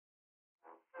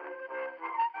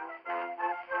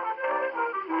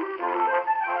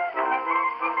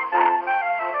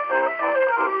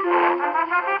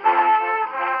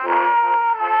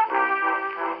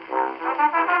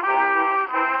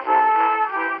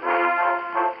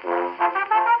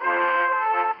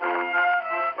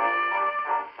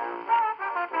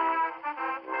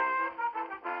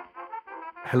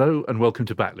Hello and welcome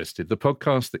to Backlisted, the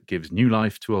podcast that gives new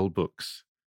life to old books.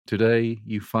 Today,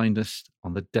 you find us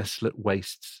on the desolate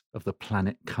wastes of the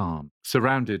planet Calm,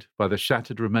 surrounded by the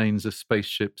shattered remains of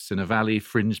spaceships in a valley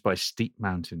fringed by steep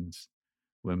mountains.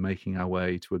 We're making our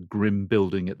way to a grim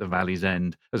building at the valley's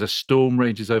end as a storm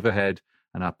rages overhead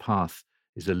and our path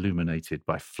is illuminated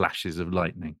by flashes of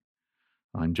lightning.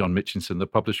 I'm John Mitchinson, the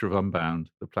publisher of Unbound,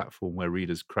 the platform where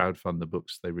readers crowdfund the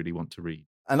books they really want to read.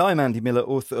 And I'm Andy Miller,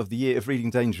 author of The Year of Reading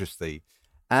Dangerously.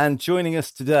 And joining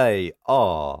us today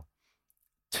are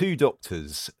two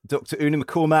doctors, Dr. Una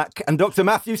McCormack and Dr.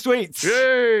 Matthew Sweet.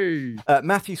 Yay!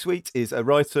 Matthew Sweet is a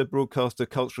writer, broadcaster,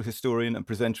 cultural historian and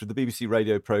presenter of the BBC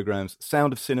radio programmes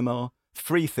Sound of Cinema,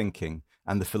 Free Thinking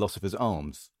and The Philosopher's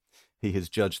Arms. He has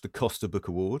judged the Costa Book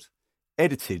Award,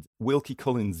 edited Wilkie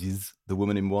Collins's The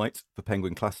Woman in White for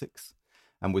Penguin Classics,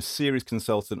 and was series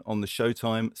consultant on the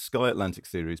Showtime Sky Atlantic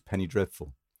series Penny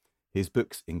Dreadful. His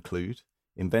books include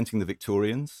Inventing the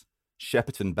Victorians,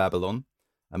 Shepperton Babylon,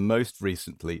 and most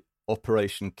recently,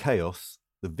 Operation Chaos,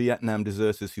 the Vietnam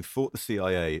deserters who fought the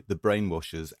CIA, the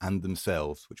brainwashers, and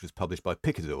themselves, which was published by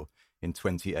Picador in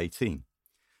 2018.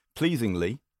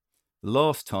 Pleasingly,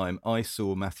 last time I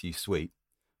saw Matthew Sweet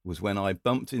was when I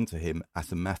bumped into him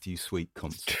at a Matthew Sweet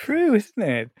concert. True, isn't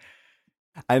it?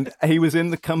 And he was in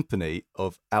the company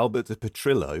of Albert de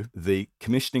Petrillo, the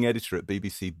commissioning editor at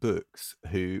BBC Books,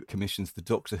 who commissions the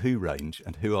Doctor Who range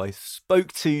and who I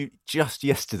spoke to just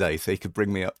yesterday so he could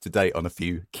bring me up to date on a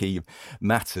few key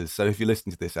matters. So if you're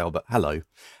listening to this, Albert, hello.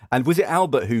 And was it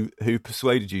Albert who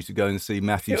persuaded you to go and see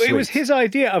Matthew Sweet? It was his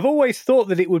idea. I've always thought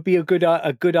that it would be a good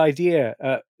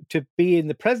idea to be in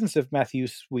the presence of Matthew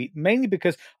Sweet, mainly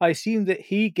because I assume that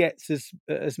he gets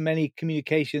as many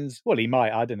communications. Well, he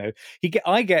might. I don't know.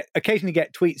 I occasionally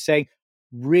get tweets saying,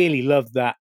 "Really love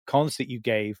that concert you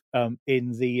gave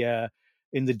in the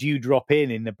Dewdrop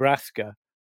Inn in Nebraska,"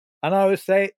 and I would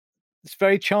say it's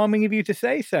very charming of you to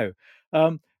say so.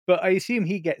 But I assume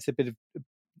he gets a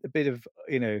bit of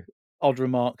odd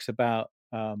remarks about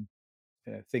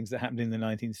things that happened in the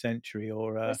 19th century.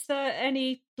 Or was there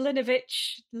any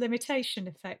Blinovitch limitation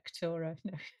effect? Or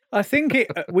no? I think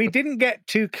we didn't get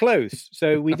too close,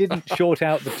 so we didn't short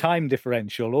out the time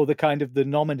differential or the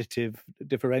nominative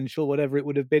differential, whatever it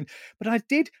would have been. But I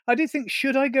did think,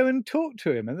 should I go and talk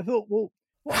to him? And I thought, well,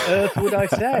 what on earth would I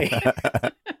say?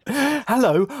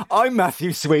 Hello, I'm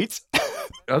Matthew Sweet.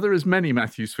 Are there as many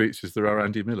Matthew Sweets as there are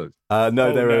Andy Millers?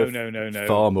 No.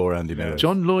 Far more Andy Millers.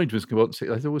 John Lloyd was going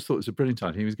to, I always thought it was a brilliant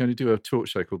time. He was going to do a talk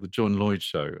show called The John Lloyd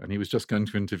Show, and he was just going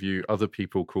to interview other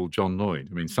people called John Lloyd.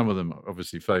 I mean, some of them are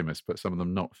obviously famous, but some of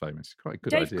them not famous. Quite a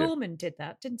good idea. Dave Gorman did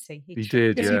that, didn't he? He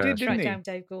did, yes, yeah. He did, tracked down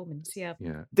Dave Gorman's, yeah.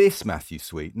 This Matthew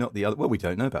Sweet, not the other. Well, we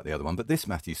don't know about the other one, but this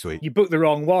Matthew Sweet. You booked the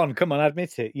wrong one. Come on,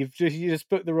 admit it. You just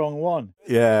booked the wrong one.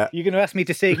 Yeah. You're going to ask me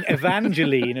to sing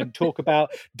Evangeline and talk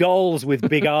about dolls with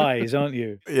big eyes, aren't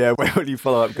you? Yeah, where will you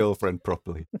follow up Girlfriend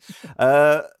properly?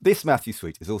 This Matthew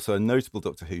Sweet is also a notable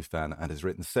Doctor Who fan and has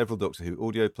written several Doctor Who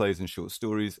audio plays and short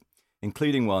stories,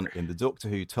 including one in the Doctor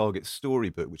Who Target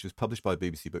Storybook, which was published by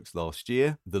BBC Books last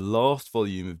year, the last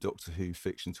volume of Doctor Who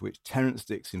fiction to which Terrance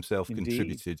Dicks himself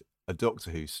contributed a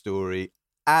Doctor Who story,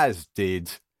 as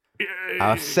did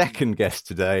our second guest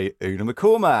today, Una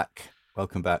McCormack.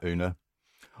 Welcome back, Una.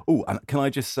 Oh, and can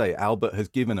I just say, Albert has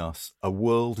given us a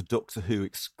World Doctor Who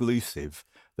exclusive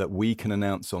that we can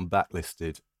announce on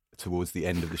Backlisted towards the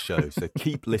end of the show. So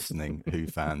keep listening, Who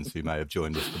fans who may have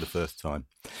joined us for the first time,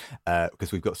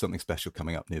 because we've got something special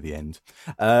coming up near the end.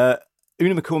 Una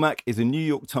McCormack is a New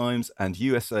York Times and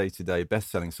USA Today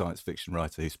best-selling science fiction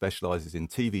writer who specialises in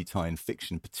TV tie-in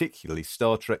fiction, particularly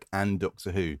Star Trek and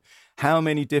Doctor Who. How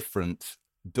many different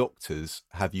Doctors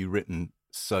have you written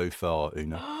so far,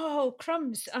 Una? Oh,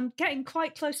 crumbs. I'm getting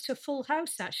quite close to a full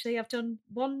house, actually. I've done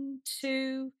 1,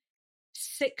 2,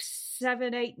 6,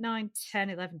 7, 8, 9, 10,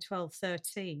 11, 12,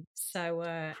 13.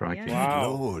 So, Crikey. yeah.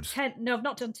 Wow. Lord. 10. No, I've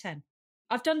not done 10.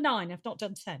 I've done 9. I've not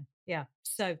done 10. Yeah.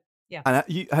 So, yeah.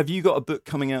 And have you got a book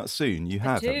coming out soon? You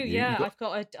have, I do, haven't you? yeah.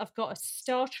 I've got a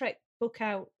Star Trek book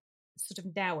out sort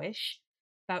of nowish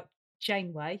about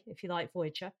Janeway, if you like,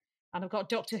 Voyager. And I've got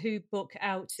a Doctor Who book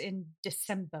out in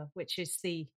December, which is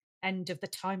the end of the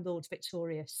Time Lord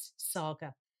Victorious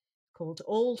saga, called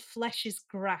All Flesh is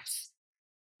Grass,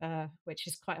 which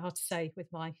is quite hard to say with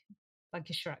my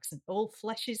Lancashire accent. All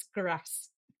flesh is grass.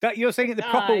 That you're saying it the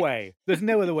proper way. There's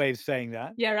no other way of saying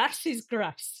that. Yeah, ass is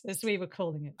grass, as we were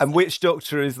calling it. And which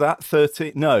Doctor is that?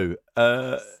 13? No.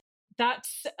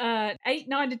 That's 8,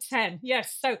 9, and 10.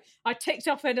 Yes. So I ticked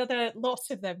off another lot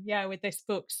of them, with this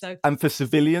book. So. And for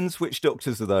civilians, which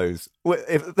Doctors are those?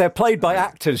 If they're played by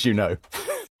actors, you know.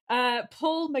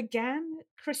 Paul McGann,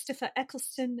 Christopher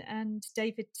Eccleston and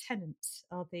David Tennant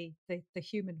are the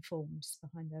human forms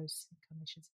behind those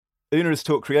incarnations. Una has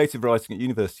taught creative writing at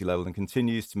university level and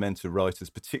continues to mentor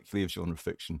writers, particularly of genre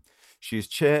fiction. She is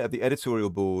chair of the editorial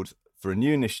board for a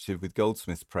new initiative with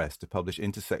Goldsmiths Press to publish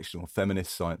intersectional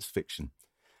feminist science fiction.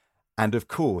 And of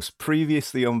course,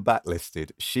 previously on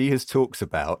Backlisted, she has talked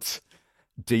about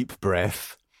Deep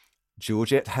Breath,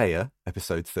 Georgette Heyer,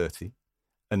 episode 30,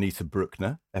 Anita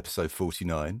Bruckner, episode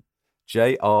 49,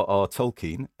 J.R.R.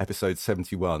 Tolkien, episode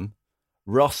 71,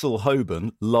 Russell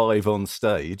Hoban, live on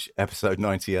stage, episode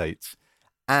 98,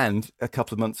 and a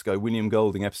couple of months ago, William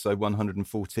Golding, episode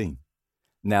 114.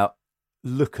 Now,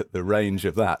 look at the range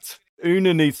of that.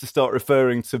 Una needs to start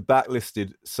referring to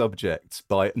Backlisted subjects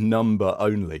by number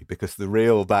only, because the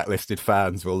real Backlisted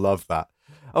fans will love that.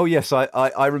 Oh, yes,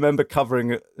 I remember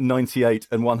covering 98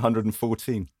 and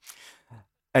 114.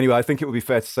 Anyway, I think it would be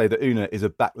fair to say that Una is a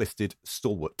Backlisted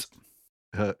stalwart.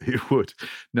 It would.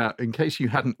 Now, in case you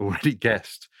hadn't already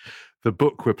guessed, the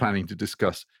book we're planning to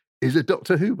discuss is a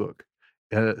Doctor Who book,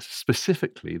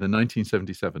 specifically the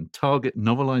 1977 Target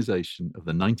novelisation of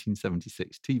the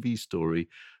 1976 TV story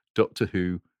Doctor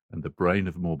Who and the Brain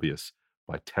of Morbius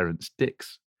by Terrance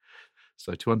Dicks.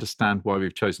 So to understand why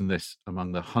we've chosen this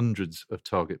among the hundreds of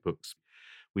Target books,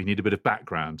 we need a bit of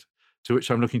background, to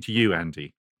which I'm looking to you,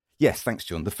 Andy. Yes, thanks,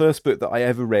 John. The first book that I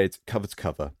ever read cover to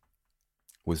cover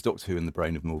was Doctor Who and the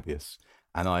Brain of Morbius.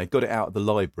 And I got it out of the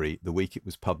library the week it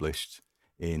was published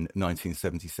in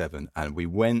 1977. And we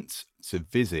went to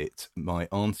visit my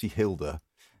Auntie Hilda.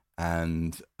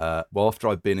 And after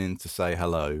I'd been in to say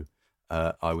hello,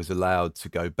 I was allowed to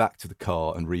go back to the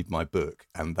car and read my book.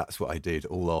 And that's what I did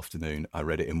all afternoon. I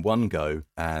read it in one go.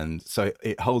 And so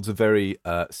it holds a very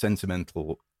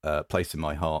sentimental place in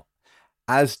my heart,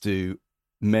 as do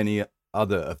many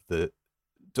other of the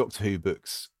Doctor Who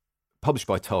books published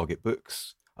by Target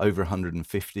Books, over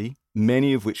 150,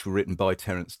 many of which were written by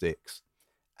Terrance Dicks.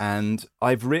 And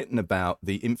I've written about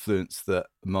the influence that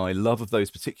my love of those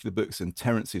particular books and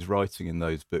Terrance's writing in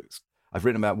those books, I've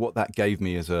written about what that gave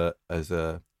me as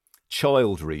a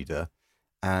child reader,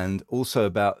 and also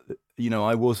about,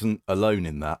 I wasn't alone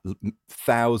in that.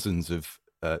 Thousands of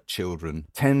children,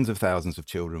 tens of thousands of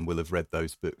children will have read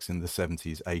those books in the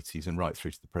 70s, 80s, and right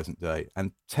through to the present day.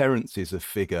 And Terrance is a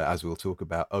figure, as we'll talk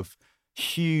about, of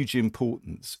huge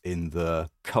importance in the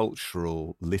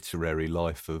cultural, literary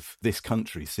life of this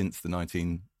country since the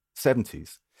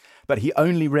 1970s. But he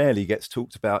only rarely gets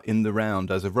talked about in the round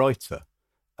as a writer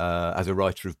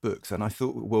of books. And I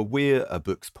thought, well, we're a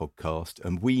books podcast,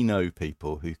 and we know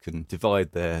people who can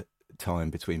divide their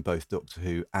time between both Doctor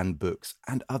Who and books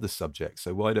and other subjects.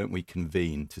 So why don't we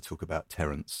convene to talk about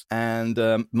Terrance? And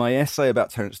my essay about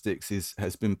Terrance Dicks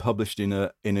has been published in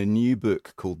a new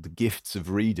book called The Gifts of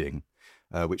Reading,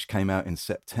 which came out in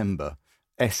September.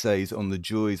 Essays on the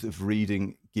joys of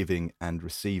reading, giving and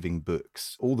receiving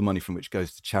books, all the money from which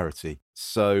goes to charity.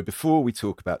 So before we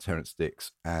talk about Terrance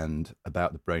Dicks and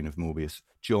about the Brain of Morbius,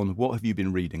 John, what have you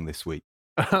been reading this week?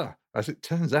 As it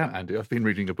turns out, Andy, I've been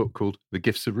reading a book called The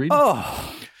Gifts of Reading.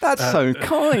 Oh, that's so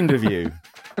kind of you.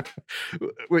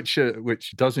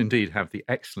 Which does indeed have the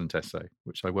excellent essay,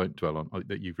 which I won't dwell on,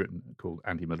 that you've written, called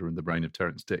Andy Miller and the Brain of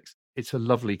Terrance Dicks. It's a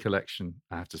lovely collection,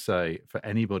 I have to say, for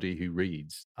anybody who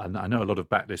reads. And I know a lot of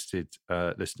Backlisted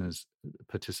listeners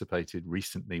participated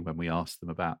recently when we asked them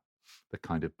about the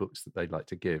kind of books that they'd like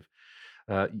to give.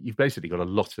 You've basically got a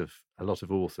lot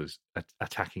of authors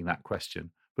attacking that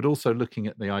question, but also looking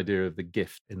at the idea of the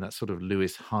gift in that sort of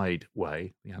Lewis Hyde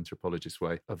way, the anthropologist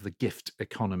way, of the gift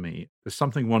economy. There's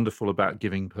something wonderful about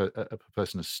giving a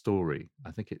person a story.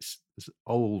 I think it's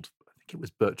old. I think it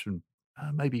was Bertrand,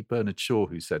 maybe Bernard Shaw,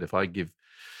 who said, if I give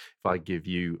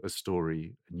you a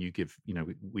story and you give,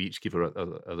 we each give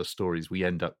other stories, we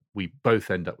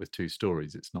both end up with two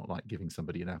stories. It's not like giving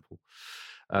somebody an apple.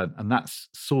 And that's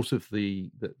sort of the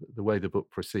way the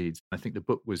book proceeds. I think the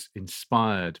book was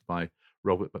inspired by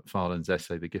Robert Macfarlane's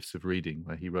essay, The Gifts of Reading,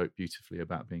 where he wrote beautifully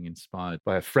about being inspired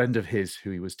by a friend of his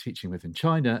who he was teaching with in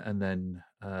China. And then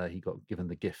he got given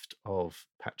the gift of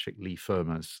Patrick Leigh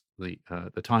Fermor's The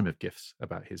Time of Gifts,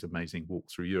 about his amazing walk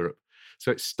through Europe. So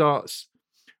it starts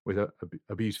with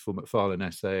a beautiful Macfarlane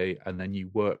essay, and then you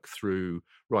work through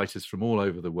writers from all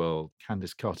over the world.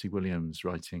 Candice Carty-Williams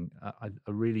writing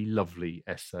a really lovely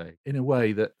essay. In a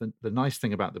way that the nice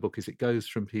thing about the book is it goes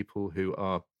from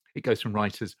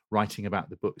writers writing about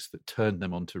the books that turned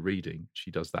them onto reading.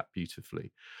 She does that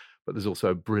beautifully. But there's also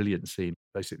a brilliant scene.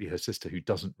 Basically, her sister, who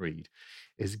doesn't read,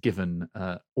 is given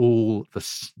all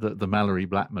the Mallory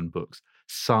Blackman books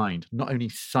signed. Not only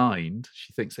signed,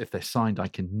 she thinks if they're signed, I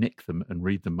can nick them and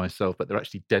read them myself, but they're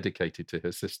actually dedicated to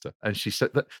her sister. And she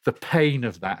said that the pain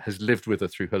of that has lived with her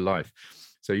through her life.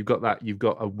 So you've got that. You've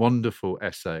got a wonderful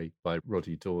essay by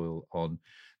Roddy Doyle on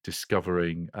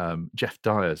discovering Jeff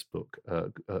Dyer's book,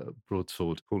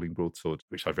 Broadsword, Falling Broadsword,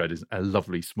 which I've read, is a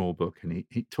lovely small book. And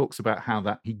he talks about how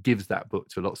that he gives that book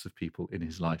to lots of people in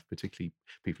his life, particularly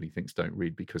people he thinks don't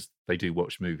read because they do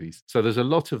watch movies. So there's a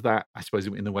lot of that, I suppose,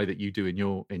 in the way that you do in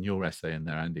your essay in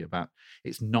there, Andy, about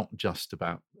it's not just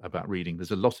about reading. There's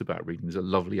a lot about reading. There's a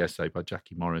lovely essay by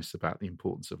Jackie Morris about the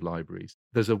importance of libraries.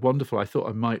 There's a wonderful,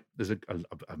 there's a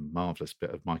marvellous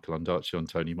bit of Michael Ondaatje on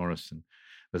Toni Morrison.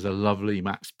 There's a lovely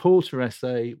Max Porter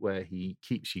essay where he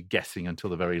keeps you guessing until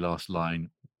the very last line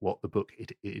what the book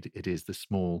it is, the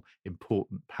small,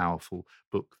 important, powerful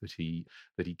book that he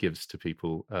gives to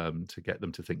people to get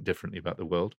them to think differently about the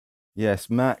world. Yes,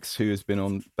 Max, who has been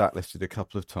on Backlisted a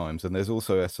couple of times, and there's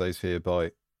also essays here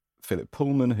by Philip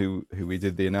Pullman, who we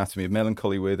did The Anatomy of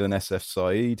Melancholy with, and S.F.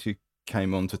 Said, who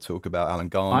came on to talk about Alan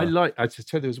Garner. I to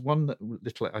tell you, there was one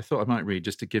little I thought I might read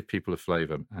just to give people a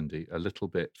flavour, Andy, a little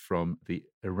bit from the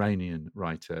Iranian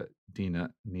writer Dina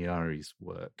Niari's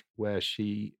work, where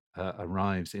she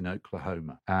arrives in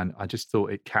Oklahoma, and I just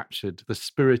thought it captured the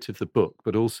spirit of the book,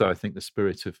 but also I think the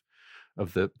spirit of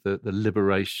the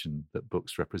liberation that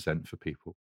books represent for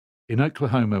people. In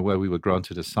Oklahoma, where we were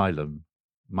granted asylum,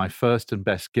 my first and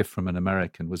best gift from an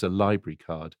American was a library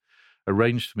card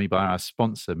arranged for me by our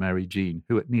sponsor, Mary Jean,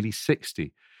 who at nearly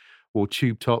 60 wore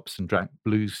tube tops and drank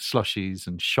blue slushies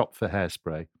and shopped for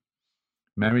hairspray.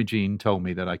 Mary Jean told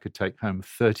me that I could take home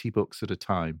 30 books at a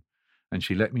time, and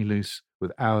she let me loose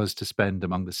with hours to spend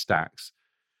among the stacks.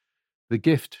 The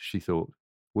gift, she thought,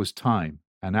 was time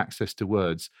and access to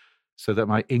words so that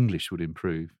my English would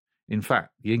improve. In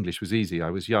fact, the English was easy. I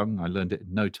was young. I learned it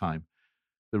in no time.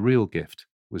 The real gift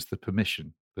was the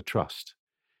permission, the trust.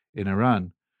 In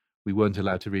Iran, we weren't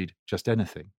allowed to read just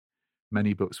anything.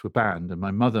 Many books were banned, and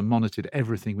my mother monitored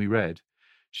everything we read.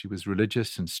 She was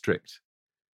religious and strict.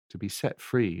 To be set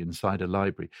free inside a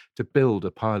library, to build a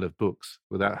pile of books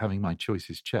without having my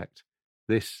choices checked,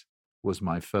 this was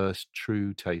my first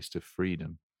true taste of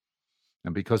freedom.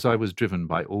 And because I was driven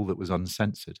by all that was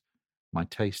uncensored, my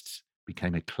tastes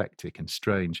became eclectic and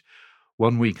strange.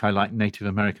 One week I liked Native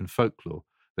American folklore,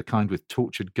 the kind with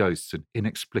tortured ghosts and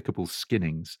inexplicable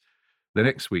skinnings. The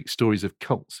next week, stories of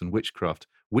cults and witchcraft,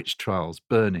 witch trials,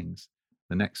 burnings.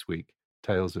 The next week,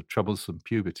 tales of troublesome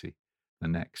puberty. The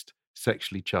next,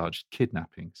 sexually charged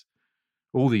kidnappings.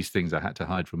 All these things I had to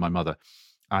hide from my mother.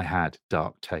 I had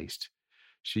dark taste.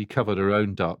 She covered her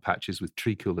own dark patches with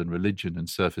treacle and religion and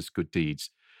surface good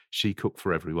deeds. She cooked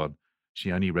for everyone.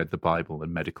 She only read the Bible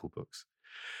and medical books.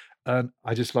 And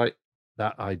I just like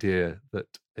that idea that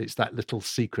it's that little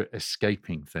secret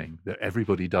escaping thing that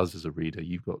everybody does as a reader.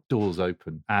 You've got doors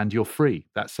open and you're free.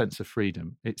 That sense of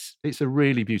freedom. It's a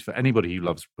really beautiful. Anybody who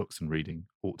loves books and reading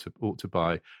ought to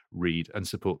buy, read, and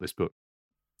support this book.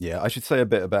 Yeah, I should say a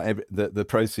bit about the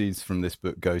proceeds from this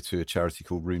book go to a charity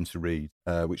called Room to Read,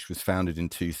 which was founded in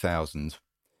 2000.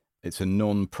 It's a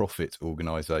non-profit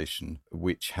organisation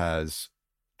which has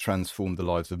transformed the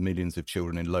lives of millions of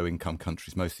children in low-income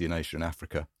countries, mostly in Asia and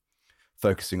Africa,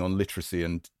 focusing on literacy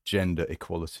and gender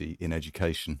equality in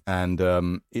education. And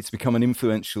it's become an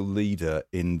influential leader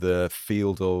in the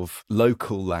field of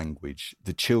local language,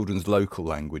 the children's local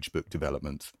language book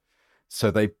development. So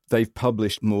they've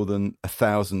published more than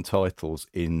 1,000 titles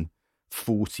in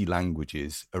 40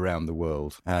 languages around the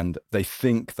world. And they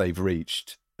think they've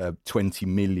reached 20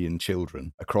 million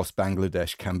children across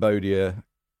Bangladesh, Cambodia,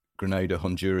 Grenada,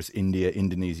 Honduras, India,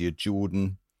 Indonesia,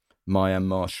 Jordan,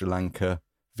 Myanmar, Sri Lanka,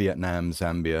 Vietnam,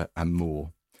 Zambia, and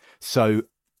more. So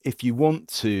if you want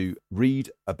to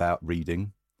read about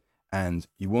reading and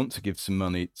you want to give some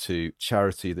money to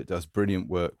charity that does brilliant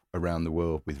work around the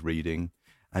world with reading,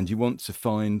 and you want to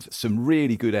find some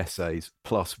really good essays,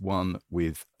 plus one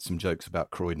with some jokes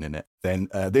about Croydon in it, then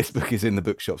this book is in the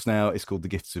bookshops now. It's called The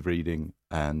Gifts of Reading,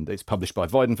 and it's published by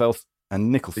Weidenfeld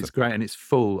and Nicholson. It's great, and it's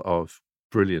full of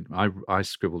brilliant. I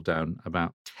scribbled down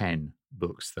about 10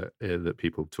 books that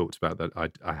people talked about that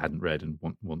I hadn't read and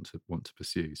want to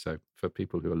pursue. So for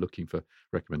people who are looking for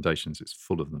recommendations, it's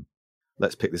full of them.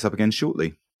 Let's pick this up again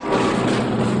shortly.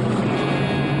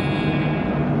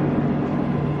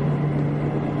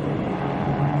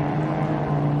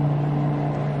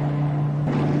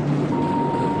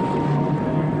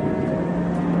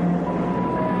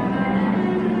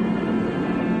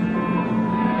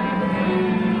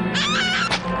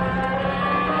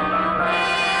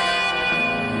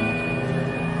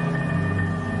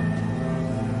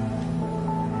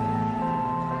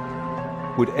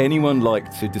 Would anyone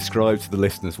like to describe to the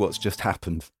listeners what's just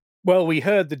happened? Well, we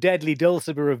heard the deadly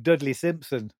dulcimer of Dudley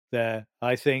Simpson there,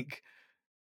 I think,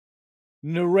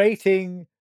 narrating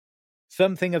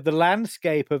something of the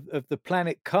landscape of the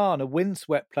planet Karn, a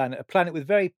windswept planet, a planet with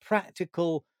very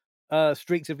practical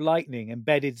streaks of lightning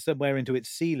embedded somewhere into its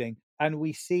ceiling. And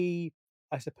we see,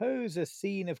 I suppose, a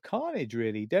scene of carnage,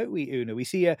 really, don't we, Una? We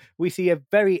see a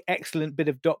very excellent bit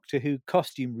of Doctor Who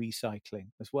costume recycling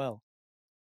as well.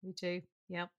 We do,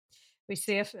 yeah. We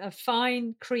see a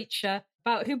fine creature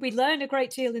about whom we learn a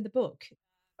great deal in the book.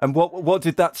 And what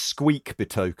did that squeak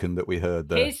betoken that we heard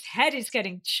there? His head is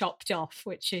getting chopped off,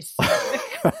 which is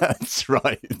That's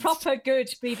right. proper good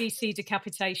BBC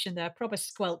decapitation there, proper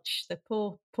squelch. The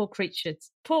poor creatures.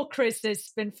 Poor Chris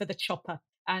has been for the chopper.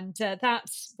 And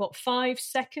that's, 5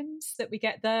 seconds that we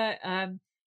get there.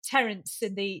 Terrance,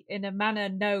 in a manner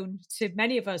known to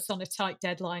many of us on a tight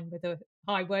deadline with a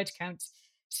high word count,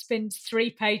 spins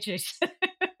 3 pages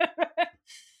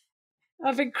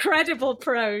of incredible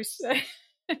prose.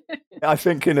 I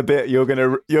think in a bit you're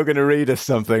gonna read us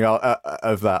something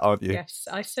of that, aren't you? Yes,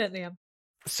 I certainly am.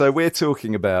 So we're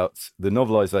talking about the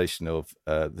novelisation of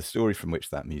the story from which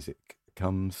that music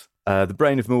comes. The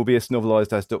Brain of Morbius,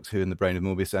 novelised as Doctor Who in The Brain of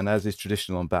Morbius, and as is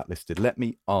traditional on Backlisted. Let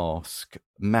me ask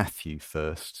Matthew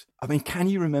first. I mean, can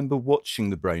you remember watching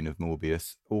The Brain of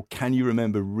Morbius, or can you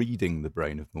remember reading The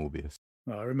Brain of Morbius?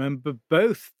 I remember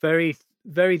both very,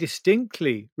 very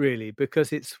distinctly, really,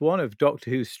 because it's one of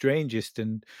Doctor Who's strangest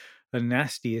and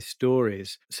nastiest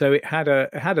stories. So it had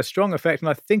a strong effect, and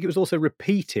I think it was also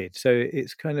repeated. So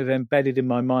it's kind of embedded in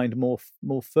my mind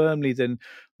more firmly than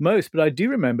most. But I do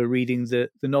remember reading the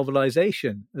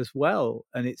novelisation as well,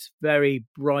 and it's very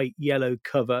bright yellow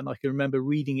cover, and I can remember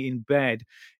reading it in bed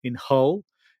in Hull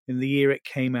in the year it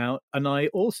came out. And I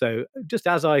also, just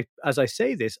as I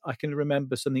say this, I can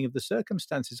remember something of the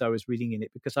circumstances I was reading in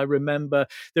it, because I remember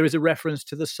there is a reference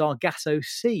to the Sargasso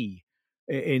Sea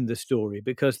in the story,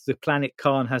 because the planet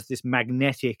Karn has this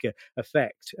magnetic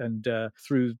effect, and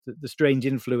through the strange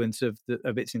influence of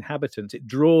its inhabitants, it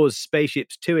draws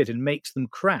spaceships to it and makes them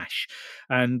crash,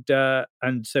 and so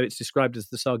it's described as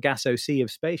the Sargasso Sea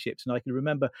of spaceships. And I can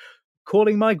remember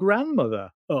calling my grandmother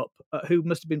up, who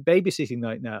must have been babysitting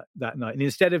that night, and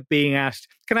instead of being asked,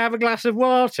 "Can I have a glass of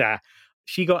water?"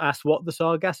 she got asked what the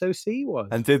Sargasso Sea was.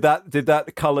 And did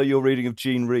that colour your reading of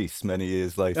Jean Rhys many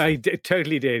years later? I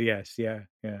totally did, yes, yeah.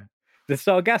 The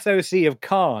Sargasso Sea of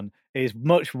Karn is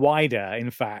much wider,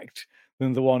 in fact,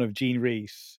 than the one of Jean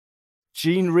Rhys.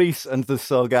 Jean Rhys and the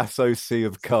Sargasso Sea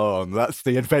of Karn. That's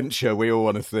the adventure we all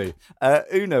want to see.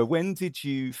 Una, when did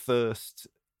you first?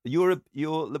 We're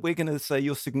going to say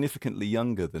you're significantly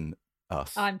younger than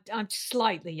us. I'm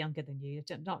slightly younger than you.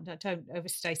 Don't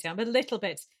overstate it. I'm a little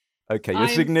bit. Okay, you're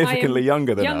significantly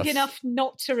younger than us. Young enough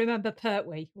not to remember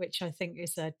Pertwee, which I think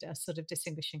is a sort of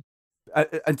distinguishing.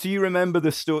 And do you remember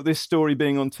this story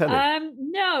being on telly?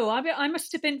 No, I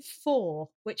must have been 4,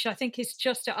 which I think is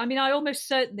just. I mean, I almost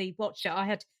certainly watched it. I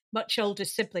had much older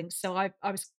siblings, so I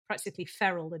was practically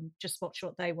feral and just watched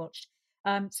what they watched.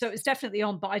 So it was definitely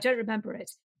on, but I don't remember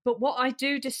it. But what I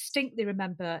do distinctly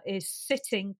remember is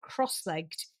sitting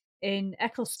cross-legged in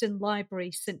Eccleston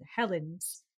Library, St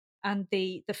Helens, and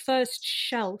the first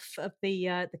shelf of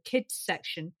the kids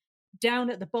section down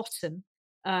at the bottom.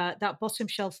 That bottom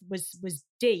shelf was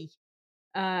D,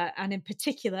 and in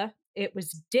particular it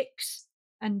was Dix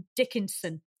and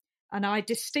Dickinson. And I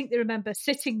distinctly remember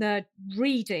sitting there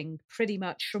reading pretty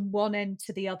much from one end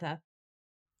to the other.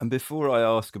 And before I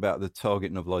ask about the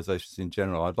Target novelisations in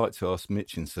general, I'd like to ask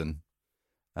Mitchinson,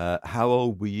 how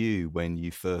old were you when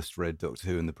you first read Doctor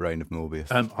Who and the Brain of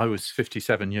Morbius? I was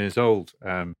 57 years old.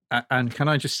 And can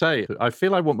I just say, I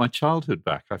feel I want my childhood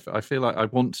back. I feel like I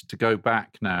want to go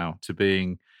back now to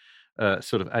being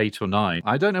sort of 8 or 9.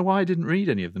 I don't know why I didn't read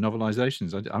any of the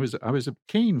novelisations. I was a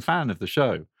keen fan of the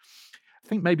show. I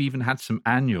think maybe even had some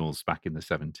annuals back in the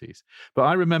 70s. But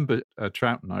I remember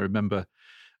Troughton.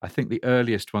 I think the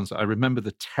earliest ones, I remember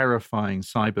the terrifying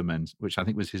Cybermen, which I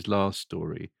think was his last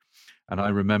story. And I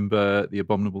remember The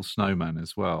Abominable Snowman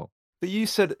as well. But you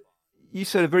said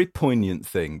a very poignant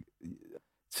thing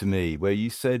to me, where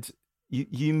you said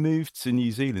you moved to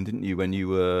New Zealand, didn't you, when you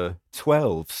were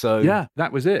 12? So yeah,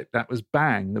 that was it. That was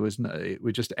bang. There was it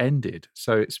just ended.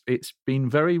 So it's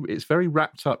very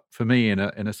wrapped up for me in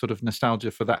a sort of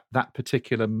nostalgia for that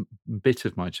particular bit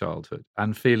of my childhood,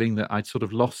 and feeling that I'd sort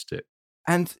of lost it.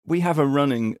 And we have a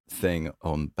running thing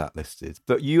on Backlisted,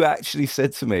 but you actually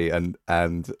said to me,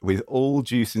 and with all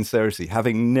due sincerity,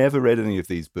 having never read any of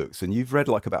these books, and you've read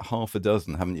like about half a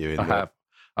dozen, haven't you? I have.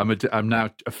 I'm now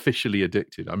officially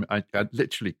addicted. I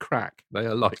literally crack. They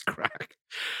are like crack.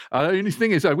 The only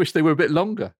thing is, I wish they were a bit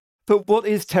longer. But what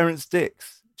is Terrance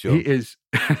Dicks, John? He is,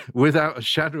 without a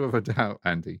shadow of a doubt,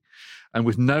 Andy, and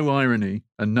with no irony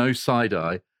and no side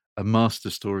eye, a master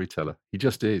storyteller. He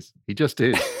just is. He just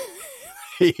is.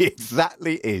 He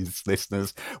exactly is,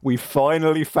 listeners. We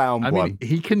finally found one.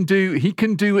 He can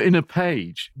do in a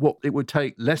page what it would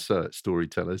take lesser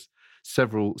storytellers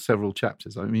several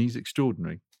chapters. I mean, he's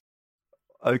extraordinary.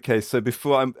 Okay, so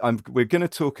before we're going to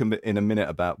talk in a minute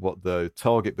about what the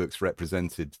Target books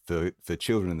represented for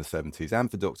children in the 70s and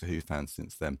for Doctor Who fans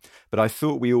since then. But I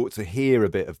thought we ought to hear a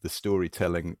bit of the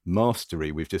storytelling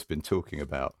mastery we've just been talking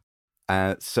about.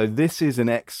 So this is an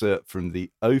excerpt from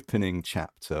the opening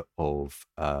chapter of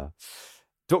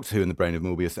Doctor Who and the Brain of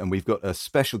Morbius, and we've got a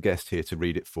special guest here to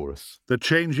read it for us. The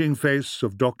Changing Face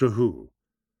of Doctor Who.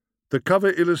 The cover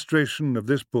illustration of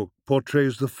this book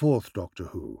portrays the fourth Doctor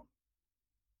Who.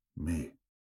 Me.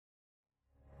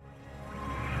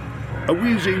 A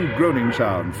wheezing, groaning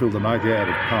sound filled the night air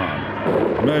of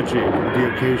Calm, merging with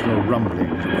the occasional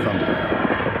rumblings of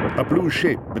thunder. A blue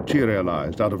shape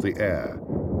materialized out of the air.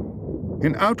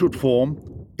 In outward form,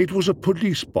 it was a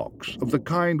police box of the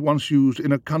kind once used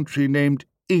in a country named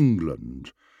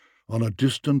England, on a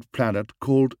distant planet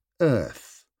called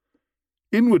Earth.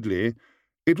 Inwardly,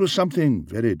 it was something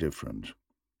very different.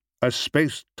 A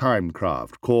space-time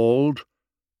craft called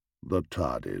the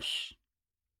TARDIS.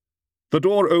 The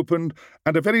door opened,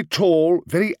 and a very tall,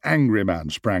 very angry man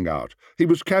sprang out. He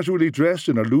was casually dressed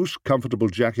in a loose, comfortable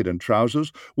jacket and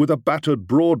trousers, with a battered,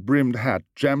 broad-brimmed hat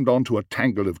jammed onto a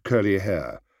tangle of curly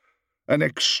hair. An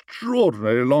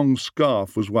extraordinarily long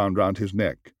scarf was wound round his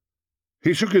neck.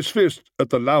 He shook his fist at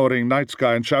the lowering night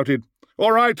sky and shouted,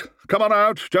 "All right, come on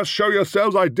out, just show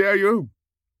yourselves, I dare you."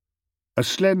 A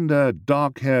slender,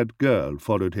 dark-haired girl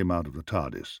followed him out of the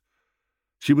TARDIS.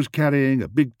 She was carrying a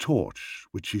big torch,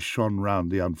 which she shone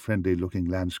round the unfriendly-looking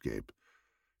landscape.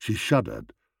 She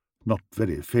shuddered, not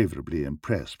very favourably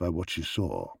impressed by what she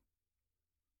saw.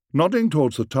 Nodding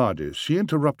towards the TARDIS, she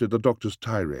interrupted the Doctor's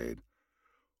tirade.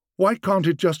 Why can't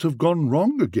it just have gone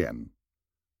wrong again?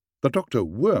 The Doctor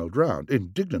whirled round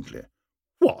indignantly.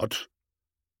 What?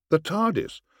 The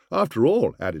TARDIS. After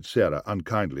all, added Sarah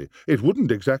unkindly, it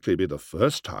wouldn't exactly be the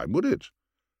first time, would it?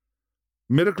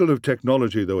 Miracle of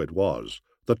technology though it was,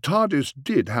 the TARDIS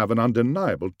did have an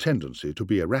undeniable tendency to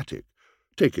be erratic.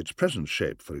 Take its present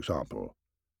shape, for example.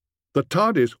 The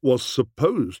TARDIS was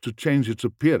supposed to change its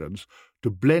appearance to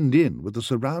blend in with the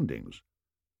surroundings.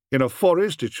 In a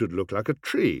forest it should look like a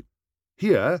tree.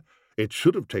 Here it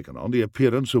should have taken on the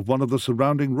appearance of one of the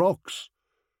surrounding rocks.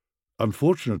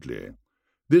 Unfortunately,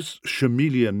 this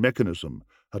chameleon mechanism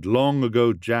had long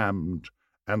ago jammed,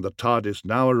 and the TARDIS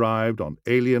now arrived on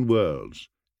alien worlds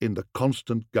in the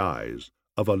constant guise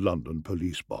of a London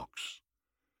police box.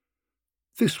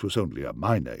 This was only a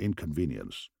minor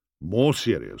inconvenience. More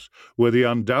serious were the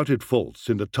undoubted faults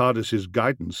in the TARDIS's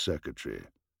guidance circuitry.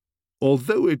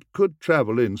 Although it could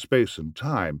travel in space and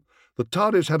time, the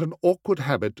TARDIS had an awkward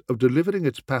habit of delivering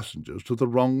its passengers to the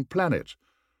wrong planet,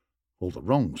 or the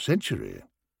wrong century.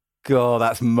 God,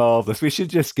 that's marvellous. We should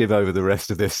just give over the rest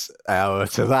of this hour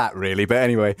to that, really. But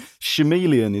anyway,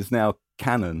 chameleon is now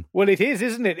canon. Well, it is,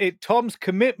 isn't it? Tom's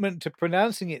commitment to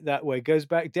pronouncing it that way goes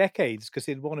back decades, because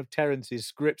in one of Terrance's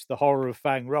scripts, The Horror of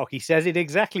Fang Rock, he says it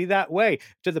exactly that way,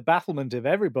 to the bafflement of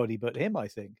everybody but him, I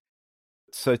think.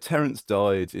 So Terrance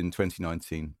died in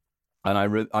 2019.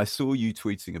 And I saw you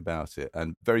tweeting about it,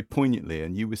 and very poignantly,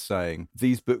 and you were saying,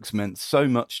 these books meant so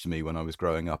much to me when I was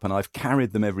growing up, and I've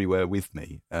carried them everywhere with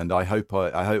me, and I hope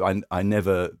I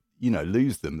never,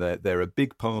 lose them. They're a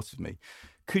big part of me.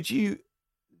 Could you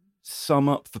sum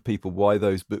up for people why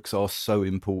those books are so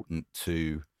important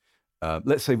to,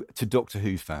 let's say, to Doctor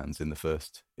Who fans in the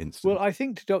first instance? Well, I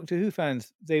think to Doctor Who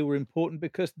fans, they were important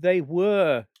because they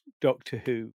were Doctor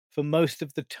Who for most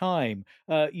of the time.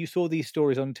 You saw these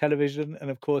stories on television,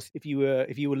 and of course, if you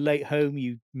were late home,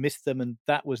 you missed them, and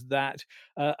that was that.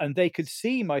 And they could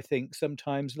seem, I think,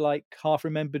 sometimes like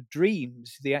half-remembered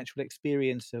dreams, the actual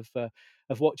experience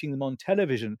of watching them on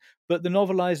television. But the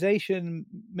novelization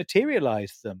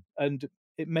materialized them, and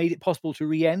it made it possible to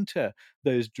re-enter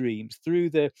those dreams through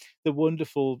the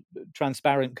wonderful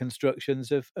transparent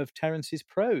constructions of Terrance's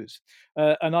prose.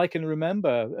 And I can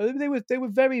remember they were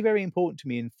very, very important to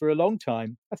me. And for a long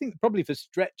time, I think probably for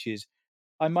stretches,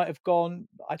 I might have gone,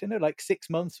 I don't know, like 6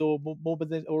 months or more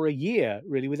or a year,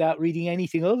 really, without reading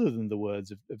anything other than the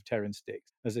words of Terrance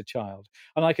Dicks as a child.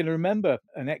 And I can remember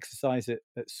an exercise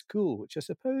at school, which I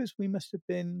suppose we must have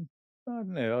been, I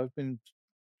don't know, I've been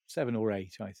 7 or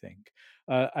 8, I think.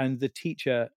 And the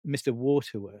teacher, Mr.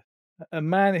 Waterworth, a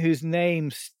man whose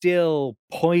name still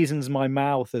poisons my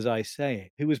mouth as I say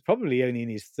it, who was probably only in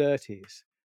his 30s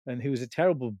and who was a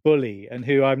terrible bully, and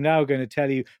who I'm now going to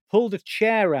tell you pulled a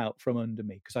chair out from under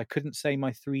me because I couldn't say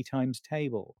my 3 times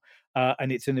table.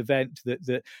 And it's an event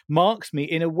that marks me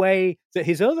in a way that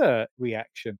his other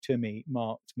reaction to me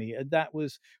marked me. And that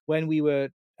was when we were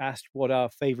asked what our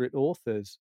favourite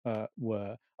authors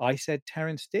were. I said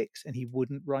Terrance Dicks, and he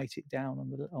wouldn't write it down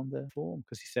on the form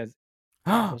because he said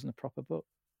it wasn't a proper book.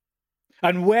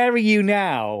 And where are you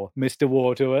now, Mr.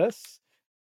 Waterworth?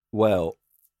 Well,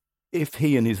 if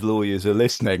he and his lawyers are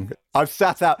listening, I've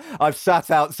sat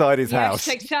outside his house.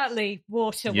 Yes, exactly,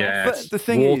 Waterworth. Yes, But the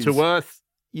thing Waterworth.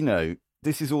 is,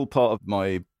 this is all part of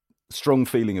my strong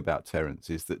feeling about Terrance,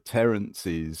 is that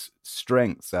Terrance's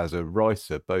strengths as a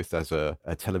writer, both as a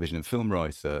television and film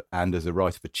writer and as a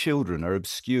writer for children, are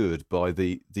obscured by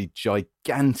the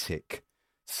gigantic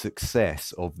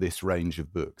success of this range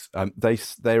of books.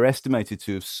 They're estimated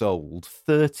to have sold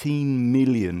 13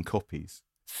 million copies.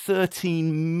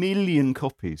 13 million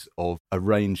copies of a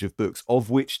range of books, of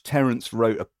which Terrance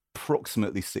wrote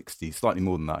approximately 60, slightly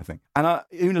more than that, I think. And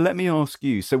Una, let me ask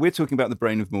you, so we're talking about The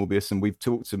Brain of Morbius, and we've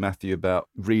talked to Matthew about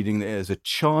reading it as a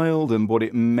child and what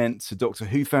it meant to Doctor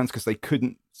Who fans because they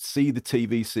couldn't see the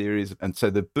TV series, and so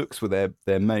the books were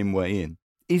their main way in.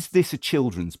 Is this a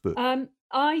children's book?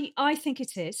 I think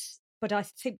it is, but I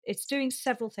think it's doing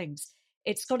several things.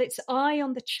 It's got its eye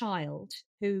on the child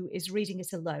who is reading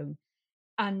it alone.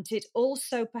 And it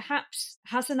also perhaps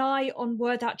has an eye on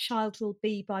where that child will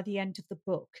be by the end of the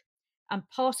book. And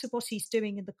part of what he's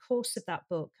doing in the course of that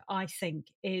book, I think,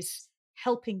 is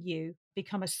helping you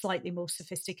become a slightly more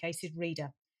sophisticated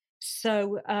reader.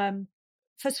 So,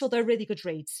 first of all, they're really good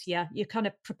reads. Yeah, you're kind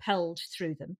of propelled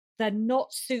through them. They're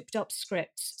not souped up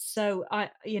scripts. So,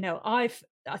 the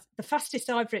fastest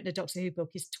I've written a Doctor Who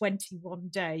book is 21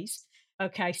 days.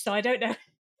 Okay, so I don't know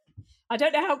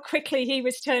how quickly he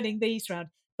was turning these around,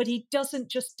 but he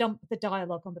doesn't just dump the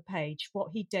dialogue on the page.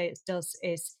 What he does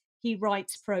is he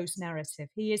writes prose narrative.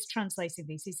 He is translating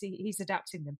these. He's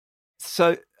adapting them.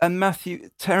 So, and Matthew,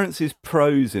 Terrance's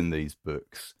prose in these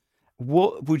books,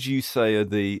 what would you say are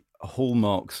the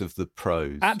hallmarks of the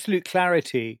prose? Absolute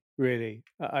clarity, really,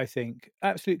 I think.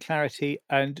 Absolute clarity,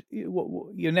 and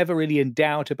you're never really in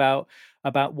doubt about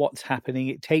what's happening.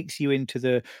 It takes you into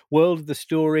the world of the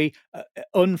story,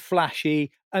 unflashy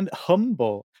and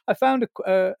humble. I found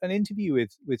an interview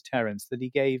with Terrance that he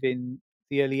gave in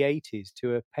the early 80s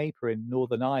to a paper in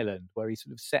Northern Ireland, where he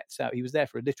sort of sets out. He was there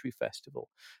for a literary festival,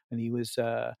 and he was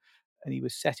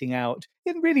setting out,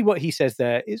 and really what he says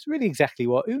there is really exactly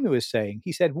what Una was saying.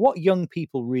 He said, what young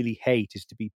people really hate is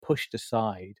to be pushed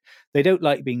aside. They don't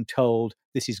like being told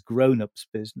this is grown-ups'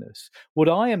 business. What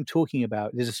I am talking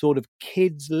about is a sort of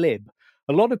kids' lib.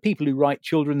 A lot of people who write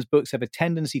children's books have a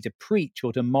tendency to preach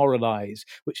or to moralize,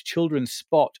 which children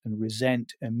spot and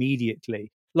resent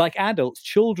immediately. Like adults,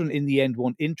 children in the end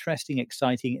want interesting,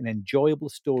 exciting, and enjoyable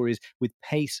stories with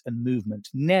pace and movement.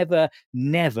 Never,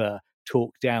 never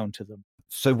talk down to them.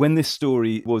 So when this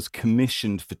story was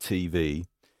commissioned for TV,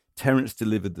 Terrance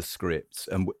delivered the scripts,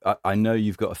 and I know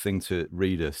you've got a thing to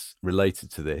read us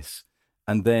related to this,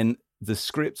 and then the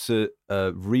scripts are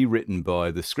rewritten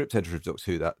by the script editor of Doctor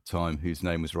Who at that time, whose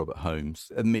name was Robert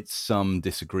Holmes, amidst some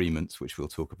disagreements, which we'll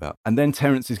talk about. And then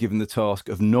Terrance is given the task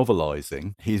of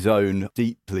novelising his own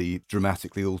deeply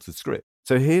dramatically altered script.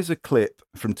 So here's a clip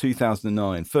from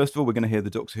 2009. First of all, we're going to hear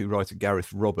the Doctor Who writer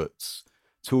Gareth Roberts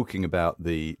talking about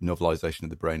the novelisation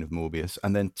of The Brain of Morbius,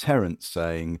 and then Terrance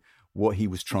saying what he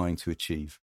was trying to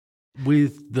achieve.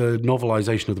 With the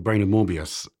novelisation of The Brain of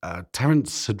Morbius,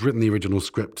 Terrance had written the original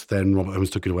script, then Robert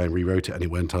Holmes took it away and rewrote it, and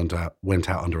it went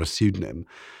out under a pseudonym.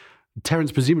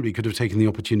 Terrance presumably could have taken the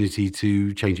opportunity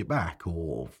to change it back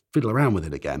or fiddle around with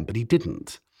it again, but he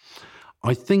didn't.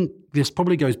 I think this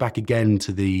probably goes back again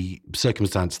to the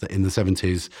circumstance that in the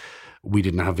 70s, we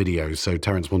didn't have videos, so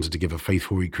Terrance wanted to give a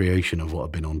faithful recreation of what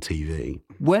had been on TV.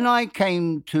 When I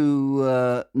came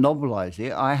to novelise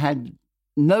it, I had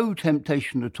no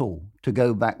temptation at all to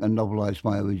go back and novelise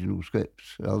my original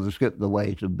scripts, or the script the way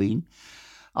it had been.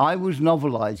 I was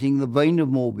novelising The Brain of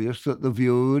Morbius that the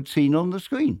viewer had seen on the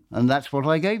screen, and that's what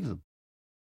I gave them.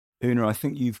 Una, I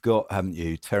think you've got, haven't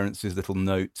you, Terrance's little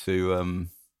note to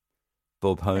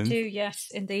Bob Holmes? I do,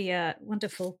 yes, in the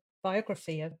wonderful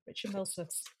biography of Richard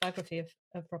Millsworth's biography of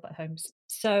Robert Holmes.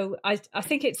 So I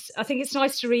think it's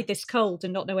nice to read this cold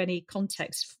and not know any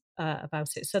context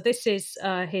about it. So this is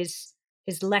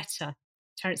his letter,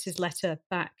 Terrance's letter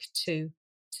back to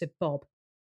Bob.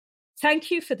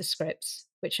 Thank you for the scripts,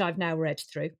 which I've now read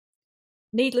through.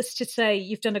 Needless to say,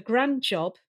 you've done a grand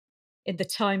job in the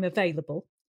time available.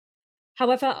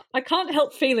 However, I can't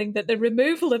help feeling that the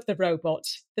removal of the robot,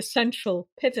 the central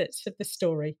pivot of the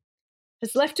story,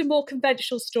 has left a more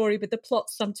conventional story with the plot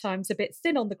sometimes a bit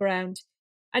thin on the ground,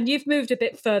 and you've moved a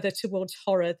bit further towards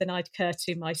horror than I'd care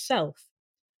to myself.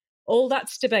 All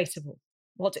that's debatable.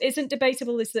 What isn't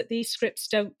debatable is that these scripts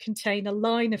don't contain a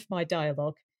line of my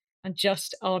dialogue and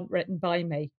just aren't written by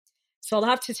me. So I'll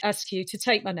have to ask you to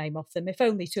take my name off them, if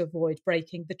only to avoid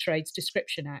breaking the Trades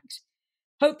Description Act.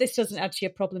 Hope this doesn't add to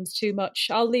your problems too much.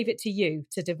 I'll leave it to you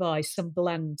to devise some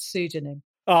bland pseudonym.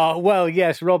 Well,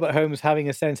 yes, Robert Holmes having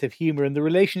a sense of humour and the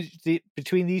relationship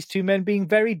between these two men being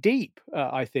very deep,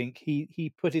 I think.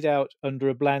 He put it out under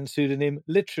a bland pseudonym,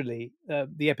 literally.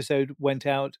 The episode went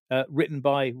out written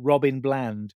by Robin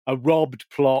Bland. A robbed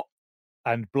plot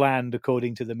and bland,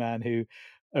 according to the man who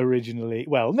originally...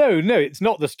 Well, no, it's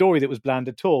not the story that was bland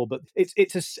at all, but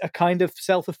it's a kind of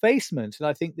self-effacement. And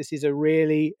I think this is a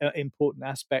really important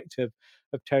aspect of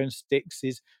Terrance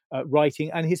Dicks's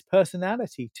writing and his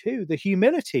personality too. The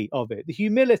humility of it, the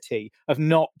humility of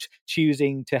not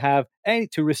choosing to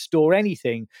restore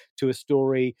anything to a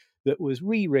story that was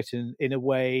rewritten in a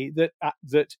way that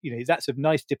that's a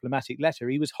nice diplomatic letter.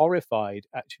 He was horrified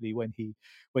actually when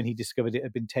he discovered it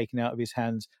had been taken out of his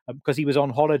hands because he was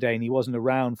on holiday and he wasn't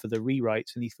around for the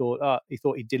rewrites, and he thought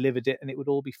he delivered it and it would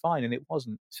all be fine, and it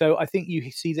wasn't. So I think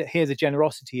you see that here the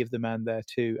generosity of the man there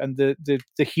too, and the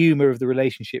humour of the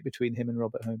relationship between him and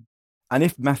Robert Holmes. And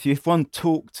if one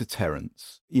talked to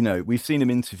Terrance, we've seen him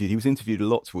interviewed. He was interviewed a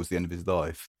lot towards the end of his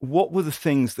life. What were the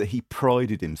things that he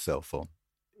prided himself on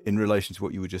in relation to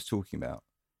what you were just talking about?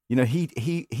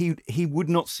 He would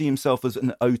not see himself as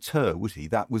an auteur, would he?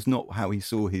 That was not how he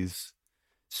saw his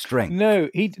strength. No,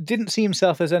 he didn't see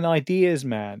himself as an ideas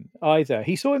man either.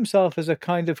 He saw himself as a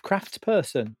kind of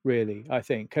craftsperson, really, I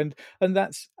think. And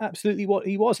that's absolutely what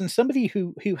he was. And somebody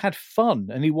who had fun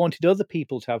and who wanted other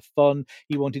people to have fun.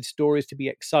 He wanted stories to be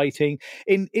exciting.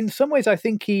 In some ways, I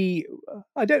think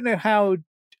I don't know how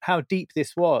deep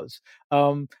this was.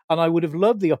 And I would have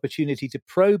loved the opportunity to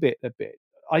probe it a bit.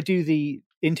 I do the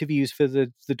interviews for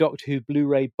the Doctor Who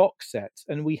Blu-ray box sets,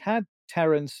 and we had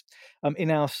Terrance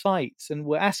in our sites, and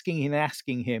we're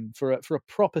asking him for a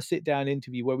proper sit-down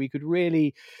interview where we could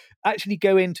really actually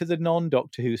go into the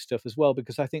non-Doctor Who stuff as well,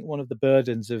 because I think one of the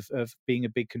burdens of being a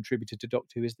big contributor to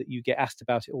Doctor Who is that you get asked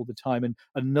about it all the time and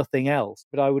nothing else.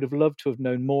 But I would have loved to have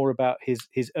known more about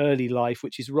his early life,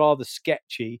 which is rather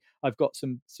sketchy. I've got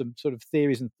some sort of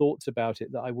theories and thoughts about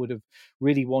it that I would have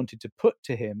really wanted to put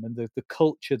to him, and the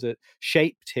culture that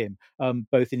shaped him,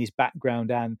 both in his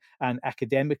background and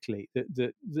academically,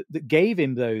 that gave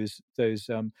him those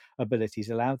abilities,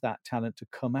 allowed that talent to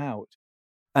come out.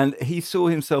 And he saw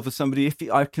himself as somebody.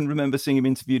 I can remember seeing him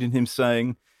interviewed and him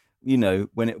saying,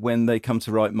 when they come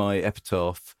to write my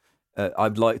epitaph,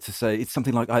 I'd like to say it's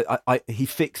something like he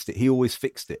fixed it. He always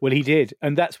fixed it. Well, he did,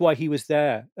 and that's why he was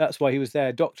there.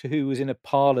 Doctor Who was in a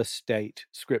parlour state,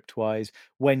 script-wise,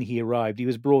 when he arrived. He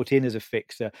was brought in as a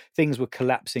fixer. Things were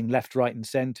collapsing left, right, and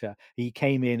centre. He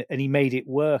came in and he made it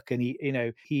work, and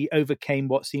he overcame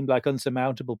what seemed like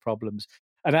unsurmountable problems.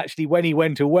 And actually, when he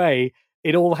went away,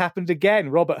 it all happened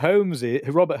again. Robert Holmes,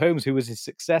 who was his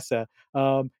successor,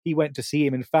 he went to see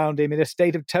him and found him in a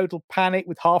state of total panic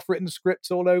with half-written scripts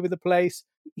all over the place.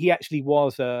 He actually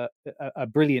was a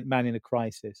brilliant man in a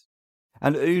crisis.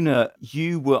 And Una,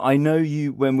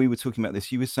 when we were talking about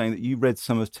this, you were saying that you read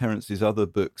some of Terrance's other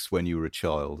books when you were a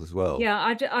child as well. Yeah,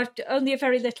 I've only a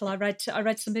very little. I read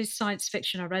some of his science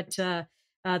fiction. I read the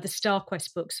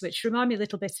StarQuest books, which remind me a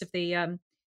little bit of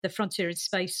the Frontier in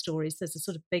Space stories. There's a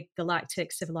sort of big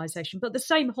galactic civilization, but the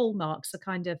same hallmarks are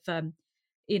kind of,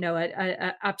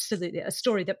 absolutely a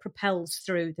story that propels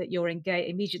through, that you're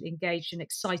immediately engaged and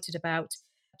excited about.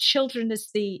 Children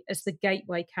as the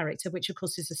gateway character, which of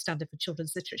course is a standard for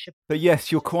children's literature. But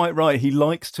yes, you're quite right. He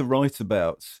likes to write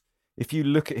about, if you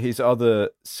look at his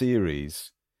other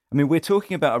series, I mean, we're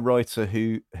talking about a writer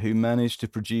who managed to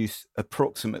produce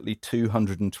approximately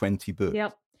 220 books.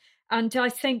 Yep. And I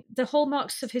think the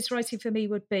hallmarks of his writing for me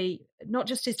would be not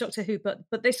just his Doctor Who, but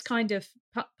this kind of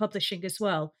publishing as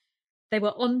well. They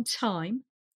were on time,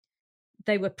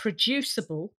 they were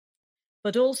producible,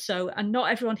 but also, and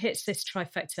not everyone hits this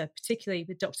trifecta, particularly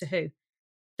with Doctor Who,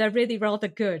 they're really rather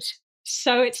good.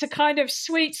 So it's a kind of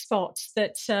sweet spot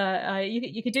that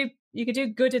you could do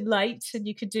good and late, and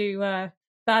you could do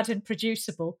bad and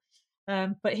producible.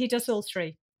 But he does all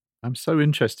three. I'm so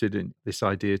interested in this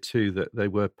idea too that they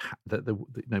were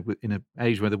in an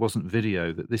age where there wasn't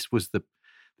video, that this was the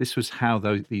this was how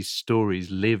these stories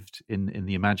lived in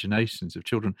the imaginations of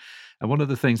children. And one of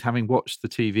the things, having watched the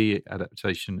TV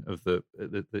adaptation of the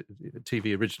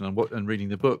TV original and reading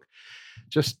the book,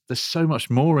 just there's so much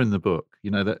more in the book.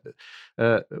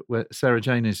 That where Sarah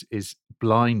Jane is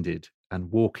blinded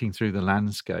and walking through the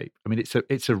landscape. I mean,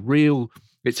 it's a real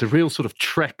sort of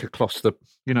trek across the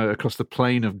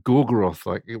plain of Gorgoroth,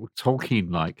 like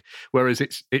Tolkien-like. Whereas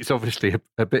it's obviously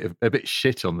a bit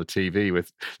shit on the TV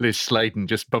with Liz Sladen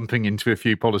just bumping into a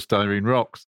few polystyrene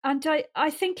rocks. And I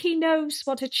think he knows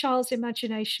what a child's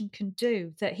imagination can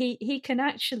do. That he can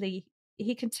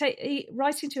take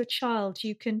writing to a child.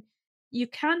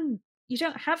 You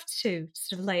don't have to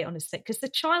sort of lay it on his thick, because the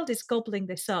child is gobbling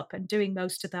this up and doing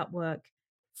most of that work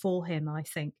for him, I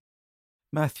think.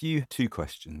 Matthew, 2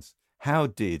 questions. How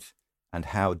did and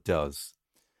how does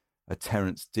a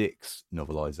Terrance Dicks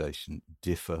novelisation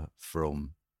differ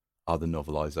from other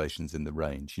novelisations in the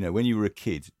range? When you were a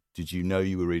kid, did you know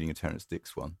you were reading a Terrance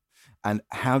Dicks one? And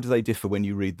how do they differ when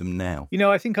you read them now?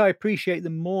 I think I appreciate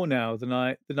them more now than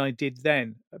I did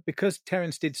then. Because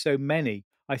Terrance did so many,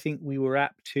 I think we were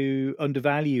apt to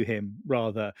undervalue him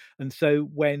rather. And so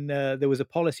when there was a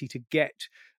policy to get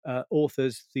the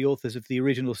authors of the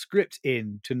original script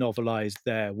in to novelise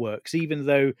their works, even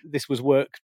though this was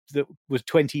work that was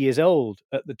 20 years old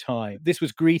at the time, this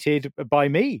was greeted by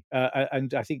me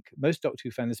and I think most Doctor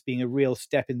Who fans as being a real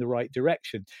step in the right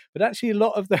direction. But actually a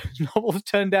lot of those novels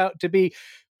turned out to be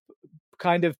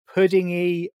kind of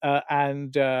puddingy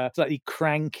and slightly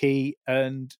cranky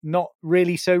and not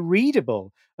really so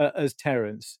readable as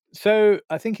Terrance. So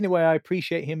I think in a way I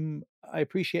appreciate him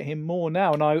more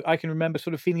now, and I can remember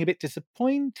sort of feeling a bit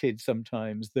disappointed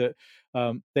sometimes that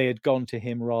they had gone to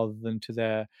him rather than to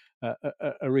their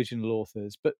original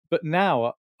authors. But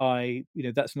now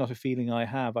that's not a feeling I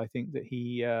have. I think that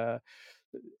he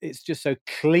it's just so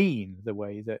clean the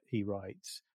way that he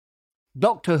writes.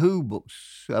 Doctor Who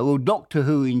books, Doctor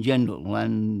Who in general,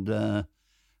 and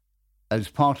as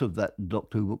part of that,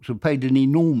 Doctor Who books have played an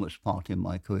enormous part in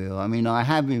my career. I mean, I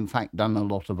have in fact done a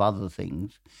lot of other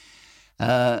things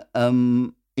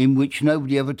in which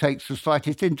nobody ever takes the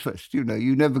slightest interest. You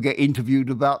never get interviewed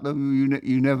about them.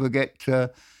 You never get...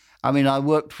 I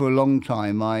worked for a long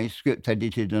time. I script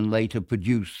edited and later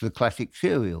produced the classic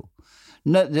serial.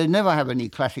 No, they never have any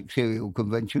classic serial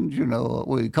conventions,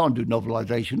 Well, you can't do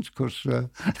novelisations because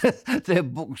they're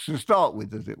books to start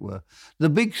with, as it were. The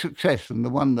big success and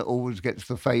the one that always gets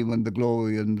the fame and the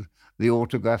glory and the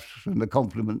autographs and the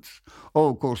compliments, or,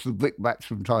 of course, the brickbats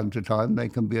from time to time, they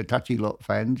can be a touchy lot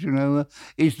fans,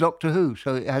 is Doctor Who.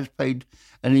 So it has played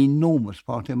an enormous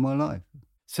part in my life.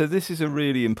 So this is a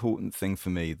really important thing for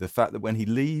me, the fact that when he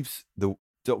leaves the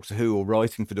Doctor Who or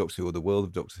writing for Doctor Who or the world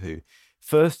of Doctor Who,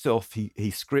 first off,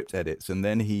 he script edits and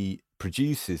then he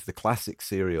produces the classic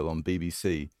serial on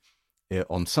BBC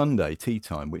on Sunday tea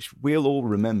time, which we'll all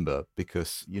remember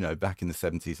because, back in the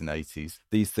 70s and 80s,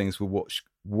 these things were watched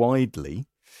widely.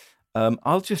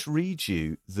 I'll just read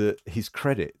you his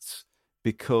credits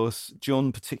because,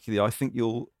 John, particularly, I think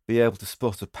you'll be able to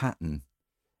spot a pattern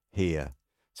here.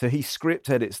 So he script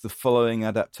edits the following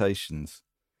adaptations.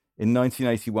 In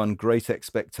 1981, Great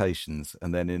Expectations,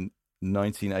 and then in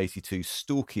 1982,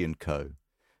 Stalky & Co.,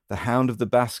 The Hound of the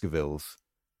Baskervilles,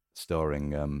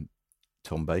 starring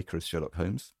Tom Baker as Sherlock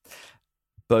Holmes,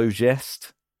 Beau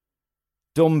Geste,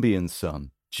 Dombey and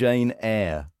Son, Jane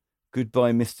Eyre,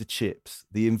 Goodbye Mr. Chips,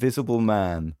 The Invisible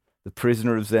Man, The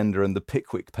Prisoner of Zenda, and The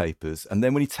Pickwick Papers. And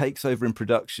then when he takes over in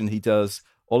production, he does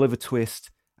Oliver Twist,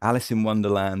 Alice in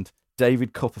Wonderland,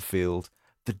 David Copperfield,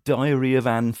 The Diary of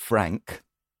Anne Frank,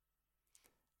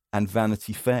 and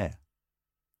Vanity Fair.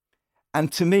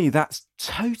 And to me, that's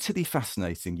totally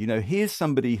fascinating. Here's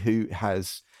somebody who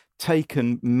has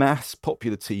taken mass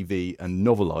popular TV and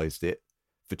novelised it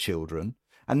for children,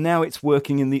 and now it's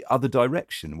working in the other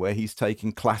direction, where he's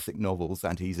taking classic novels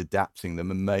and he's adapting them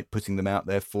and putting them out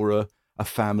there for a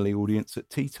family audience at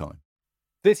tea time.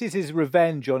 This is his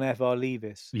revenge on F.R.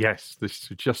 Leavis. Yes, this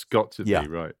has just got to be,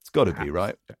 right? It's got to be,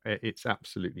 right? It's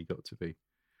absolutely got to be.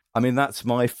 I mean, that's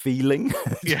my feeling.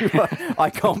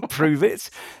 I can't prove it.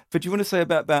 But do you want to say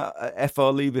about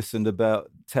F.R. Leavis and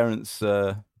about Terrance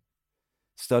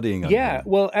studying under him?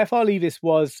 Well, F.R. Leavis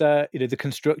was, the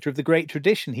constructor of the great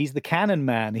tradition. He's the canon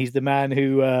man. He's the man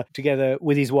who, together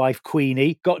with his wife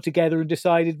Queenie, got together and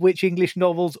decided which English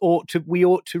novels we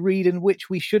ought to read and which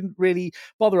we shouldn't really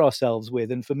bother ourselves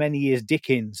with. And for many years,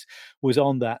 Dickens was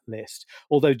on that list.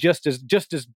 Although just as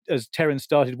Terrance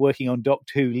started working on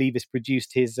Doctor Who, Leavis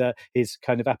produced his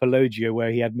kind of apologia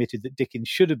where he admitted that Dickens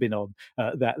should have been on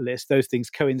that list. Those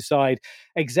things coincide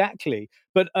exactly.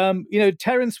 But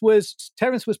Terrance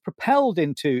Terrance was propelled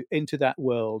into that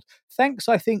world, thanks,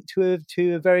 I think, to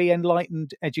a very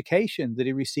enlightened education that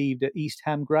he received at East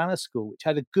Ham Grammar School, which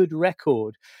had a good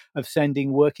record of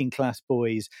sending working class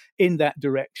boys in that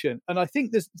direction. And I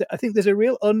think there's a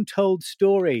real untold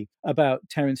story about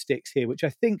Terrance Dicks here, which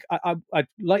I think I'd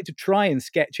like to try and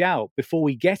sketch out before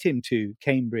we get into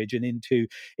Cambridge and into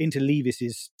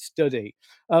Leavis's study.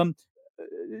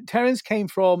 Terrance came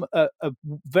from a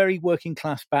very working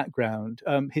class background.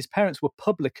 His parents were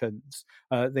publicans.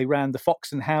 They ran the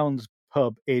Fox and Hounds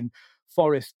pub in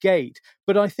Forest Gate.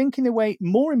 But I think, in a way,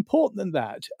 more important than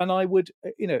that, and I would,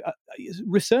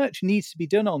 research needs to be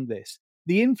done on this.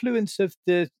 The influence of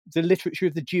the literature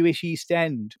of the Jewish East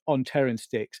End on Terrance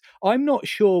Dicks. I'm not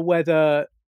sure whether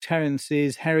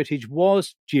Terrance's heritage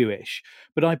was Jewish,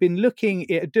 but I've been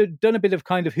done a bit of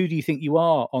kind of who do you think you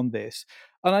are on this.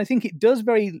 And I think it does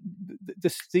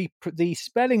the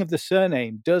spelling of the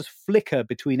surname does flicker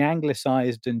between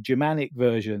Anglicized and Germanic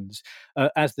versions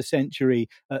as the century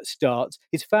starts.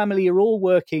 His family are all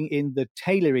working in the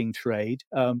tailoring trade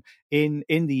in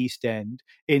the East End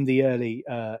in the early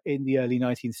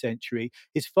 19th century.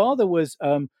 His father was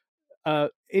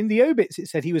in the obits, it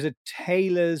said he was a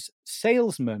tailor's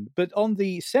salesman, but on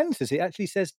the census, it actually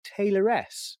says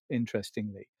tailoress,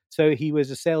 interestingly. So he was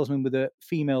a salesman with a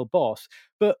female boss.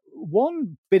 But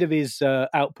one bit of his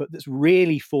output that's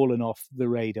really fallen off the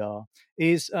radar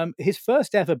is his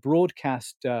first ever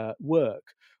broadcast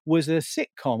work was a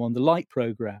sitcom on the Light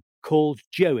programme called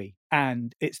Joey.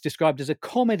 And it's described as a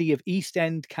comedy of East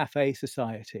End cafe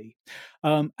society.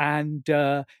 And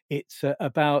it's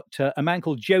about a man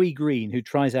called Joey Green who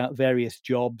tries out various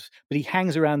jobs, but he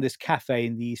hangs around this cafe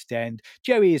in the East End.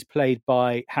 Joey is played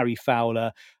by Harry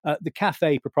Fowler. The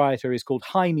cafe proprietor is called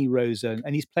Jaime Rosen,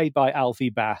 and he's played by Alfie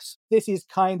Bass. This is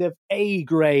kind of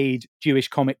A-grade Jewish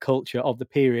comic culture of the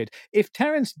period. If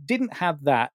Terrance didn't have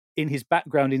that in his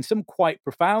background in some quite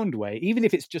profound way, even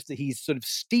if it's just that he's sort of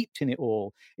steeped in it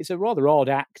all, it's a rather odd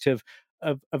act of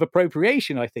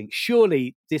appropriation, I think.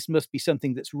 Surely this must be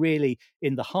something that's really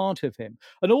in the heart of him.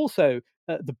 And also,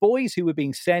 the boys who were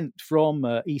being sent from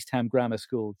East Ham Grammar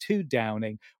School to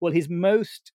Downing, well, his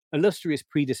most illustrious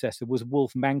predecessor was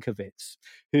Wolf Mankiewicz,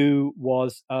 who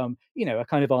was, a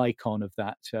kind of icon of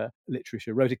that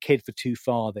literature, wrote A Kid for Two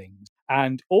Farthings,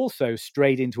 and also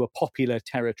strayed into a popular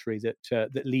territory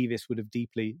that Leavis would have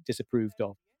deeply disapproved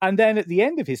of. And then at the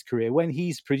end of his career, when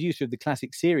he's producer of the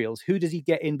classic serials, who does he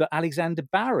get in but Alexander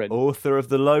Barron? Author of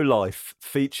The Lowlife,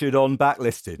 featured on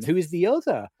Backlisted. Who is the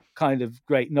other kind of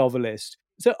great novelist.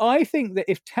 So I think that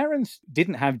if Terrance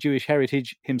didn't have Jewish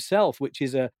heritage himself, which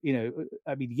is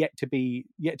yet to be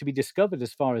discovered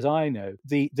as far as I know,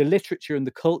 the literature and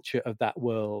the culture of that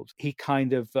world, he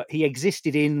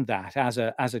existed in that as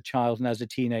a child and as a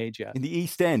teenager. In the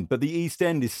East End, but the East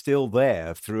End is still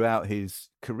there throughout his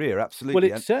career, absolutely.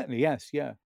 Well, certainly, yes,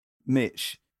 yeah.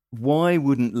 Mitch, why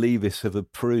wouldn't Leavis have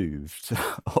approved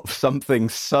of something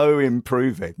so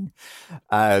improving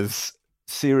as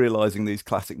serializing these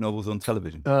classic novels on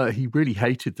television? He really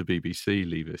hated the BBC,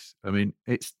 Leavis. I mean,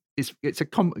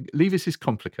 Leavis is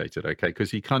complicated, okay,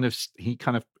 because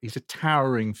he's a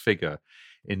towering figure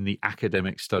in the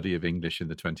academic study of English in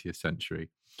the 20th century,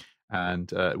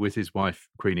 and with his wife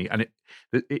Queenie, and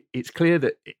it's clear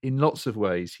that in lots of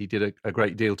ways he did a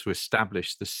great deal to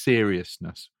establish the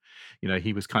seriousness.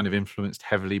 He was kind of influenced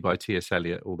heavily by T.S.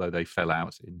 Eliot, although they fell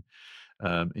out in.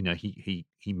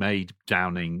 He made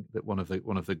Downing one of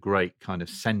the great kind of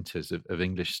centres of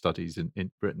English studies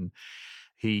in Britain.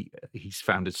 He's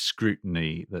founded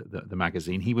Scrutiny, the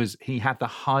magazine. He had the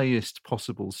highest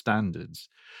possible standards,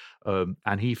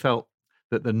 and he felt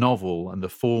that the novel and the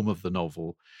form of the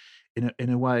novel, in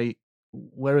a way,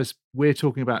 whereas we're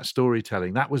talking about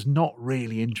storytelling, that was not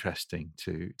really interesting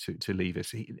to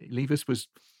Leavis. Leavis was,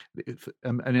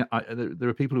 there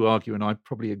are people who argue, and I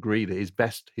probably agree, that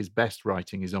his best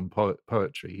writing is on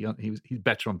poetry. He's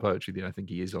better on poetry than I think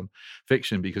he is on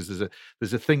fiction, because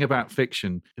there's a thing about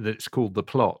fiction that's called the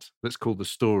plot, that's called the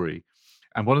story.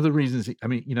 And one of the reasons,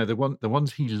 the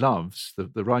ones he loves,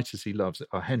 the writers he loves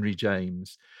are Henry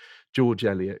James, George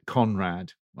Eliot,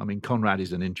 Conrad. I mean, Conrad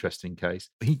is an interesting case.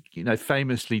 He,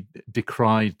 famously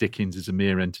decried Dickens as a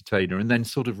mere entertainer, and then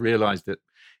sort of realised that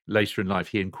later in life,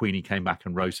 he and Queenie came back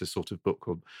and wrote a sort of book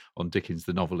on Dickens,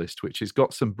 the novelist, which has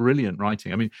got some brilliant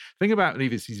writing. I mean, the thing about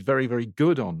Leavis, he's very, very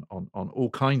good on all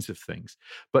kinds of things,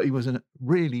 but he was a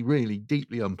really, really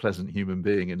deeply unpleasant human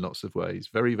being in lots of ways.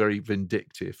 Very, very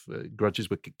vindictive. Grudges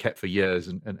were kept for years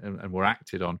and were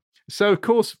acted on. So, of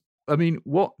course, I mean,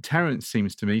 what Terrance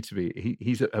seems to me to be,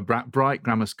 he's a bright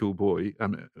grammar school boy. I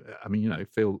mean, you know,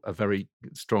 feel a very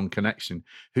strong connection,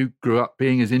 who grew up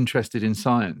being as interested in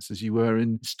science as you were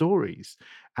in stories.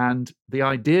 And the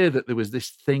idea that there was this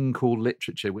thing called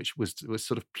literature, which was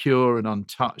sort of pure and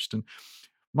untouched. And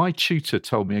my tutor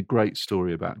told me a great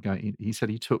story about going. He said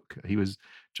he was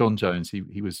John Jones.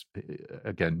 He was,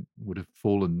 again, would have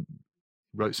fallen,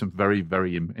 wrote some very,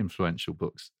 very influential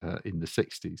books in the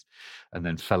 60s and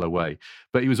then fell away.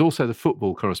 But he was also the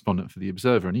football correspondent for The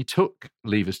Observer, and he took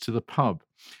Levis to the pub.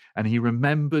 And he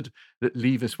remembered that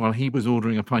Levis, while he was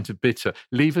ordering a pint of bitter,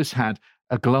 Levis had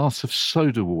a glass of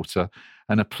soda water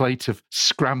and a plate of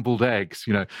scrambled eggs,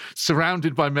 you know,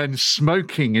 surrounded by men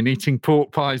smoking and eating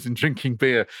pork pies and drinking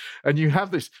beer. And you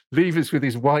have this Levis with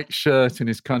his white shirt and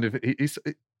his kind of,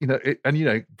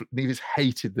 Levis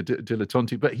hated the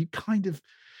dilettante, but he kind of,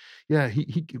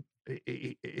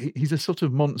 he's a sort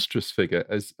of monstrous figure,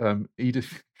 as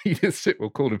Edith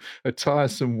Sitwell called him, a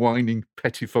tiresome, whining,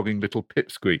 pettifogging little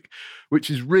pipsqueak, which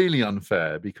is really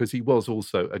unfair because he was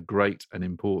also a great and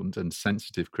important and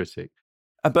sensitive critic.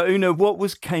 But Una, what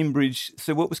was Cambridge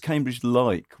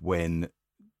like when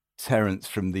Terrance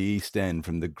from the East End,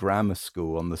 from the grammar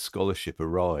school on the scholarship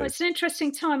arrived? Well, it's an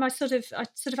interesting time. I sort of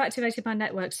activated my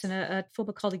networks, and a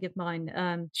former colleague of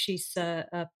mine, she's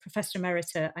a Professor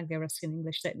Emerita Anglo-Ruskin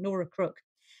English, Nora Crook,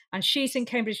 and she's in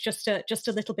Cambridge just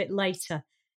a little bit later.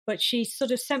 But she sort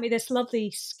of sent me this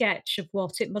lovely sketch of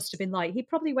what it must have been like. He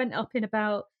probably went up in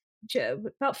about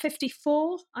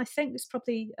 54, I think. It's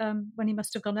probably when he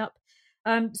must have gone up.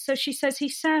 So she says he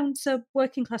sounds a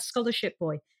working class scholarship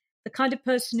boy, the kind of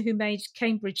person who made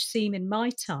Cambridge seem in my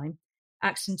time,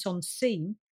 accent on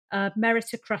seem, a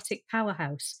meritocratic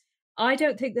powerhouse. I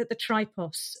don't think that the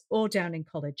Tripos or Downing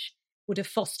College would have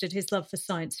fostered his love for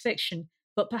science fiction,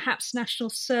 but perhaps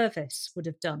National Service would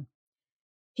have done.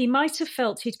 He might have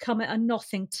felt he'd come at a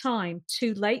nothing time,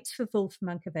 too late for Wolf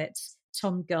Mankiewicz,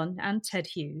 Tom Gunn and Ted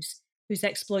Hughes, whose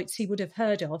exploits he would have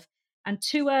heard of, and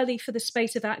too early for the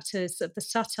spate of actors of the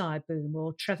satire boom,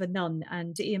 or Trevor Nunn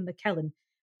and Ian McKellen,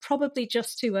 probably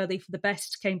just too early for the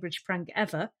best Cambridge prank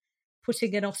ever,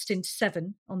 putting an Austin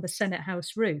 7 on the Senate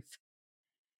House roof.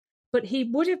 But he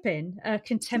would have been a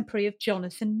contemporary of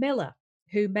Jonathan Miller,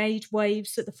 who made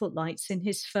waves at the Footlights in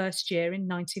his first year in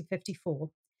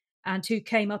 1954, and who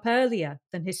came up earlier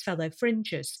than his fellow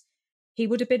fringers. He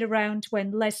would have been around when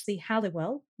Leslie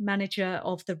Halliwell, manager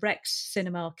of the Rex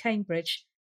Cinema Cambridge,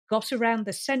 got around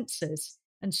the censors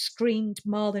and screened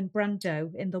Marlon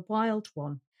Brando in The Wild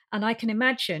One. And I can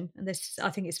imagine, and this I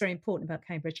think is very important about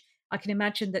Cambridge, I can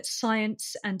imagine that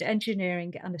science and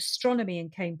engineering and astronomy in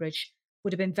Cambridge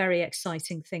would have been very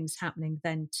exciting things happening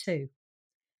then too.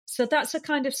 So that's a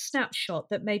kind of snapshot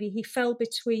that maybe he fell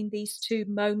between these two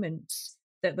moments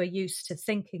that we're used to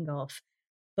thinking of,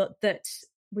 but that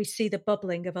we see the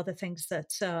bubbling of other things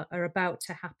that are about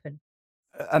to happen.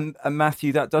 And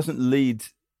Matthew, that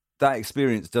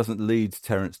experience doesn't lead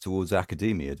Terrance towards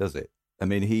academia, does it? I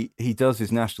mean, he does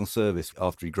his national service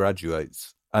after he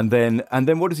graduates. And then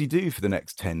what does he do for the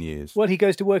next 10 years? Well, he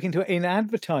goes to work in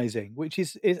advertising, which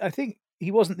is I think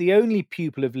he wasn't the only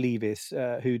pupil of Levis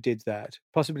who did that.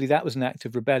 Possibly that was an act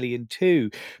of rebellion too.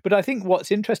 But I think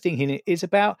what's interesting in it is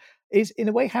in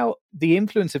a way how the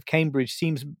influence of Cambridge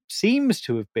seems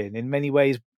to have been in many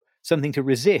ways something to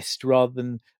resist rather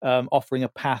than offering a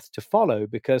path to follow,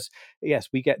 because yes,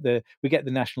 we get the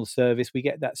national service, we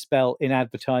get that spell in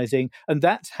advertising, and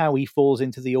that's how he falls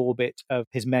into the orbit of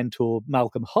his mentor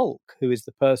Malcolm Hulke, who is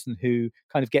the person who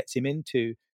kind of gets him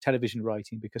into television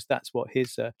writing, because that's what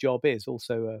his job is.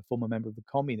 Also a former member of the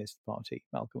Communist Party,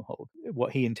 Malcolm Hulke.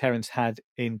 What he and Terrance had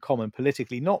in common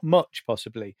politically, not much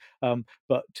possibly,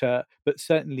 but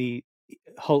certainly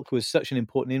Hulke was such an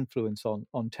important influence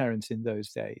on Terrance in those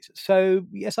days. So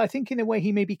yes, I think in a way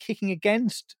he may be kicking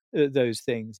against those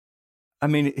things. I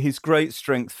mean, his great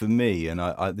strength for me, and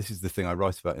I this is the thing I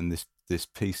write about in this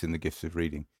piece in The Gifts of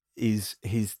Reading, is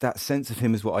that sense of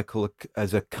him as what I call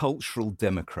as a cultural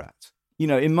democrat. You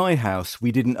know, in my house,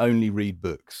 we didn't only read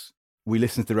books. We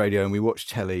listened to the radio and we watched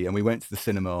telly and we went to the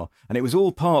cinema, and it was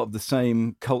all part of the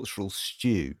same cultural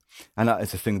stew. And that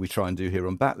is a thing we try and do here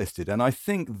on Backlisted. And I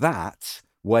think that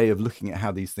way of looking at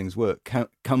how these things work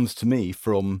comes to me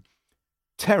from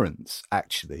Terrance,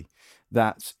 actually.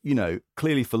 That, you know,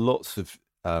 clearly for lots of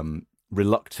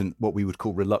what we would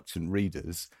call reluctant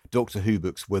readers, Doctor Who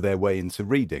books were their way into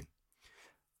reading.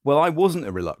 Well, I wasn't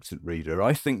a reluctant reader.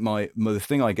 I think the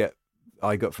thing I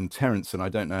got from Terrance, and I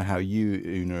don't know how you,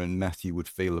 Una, and Matthew would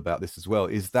feel about this as well,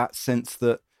 is that sense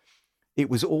that it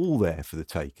was all there for the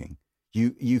taking.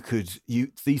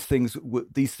 these things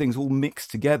all mix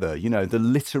together. You know, the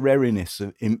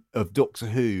literariness of Doctor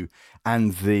Who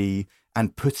and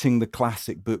putting the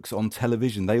classic books on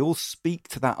television. They all speak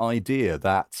to that idea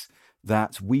that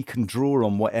we can draw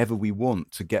on whatever we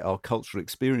want to get our cultural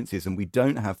experiences, and we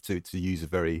don't have to use a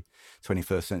very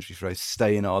 21st century phrase,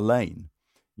 stay in our lane.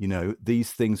 You know,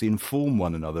 these things inform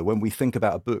one another. When we think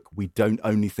about a book, we don't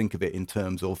only think of it in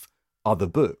terms of other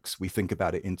books. We think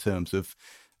about it in terms of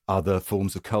other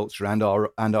forms of culture and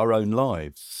our own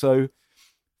lives. So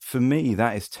for me,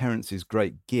 that is Terrance's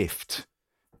great gift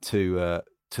to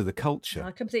the culture.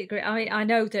 I completely agree. I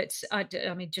know that, I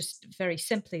mean, just very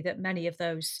simply, that many of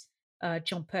those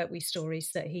John Pertwee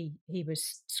stories that he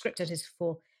was scripted as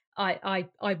for, I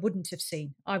wouldn't have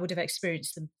seen. I would have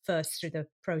experienced them first through the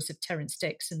prose of Terrance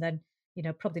Dicks, and then, you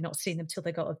know, probably not seen them till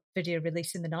they got a video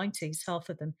release in the 90s, half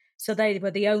of them. So they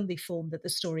were the only form that the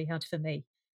story had for me.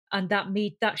 And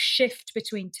that shift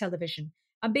between television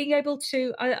and being able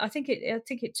to, I think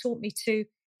it taught me to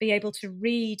be able to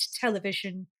read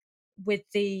television with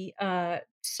the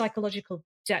psychological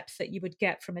depth that you would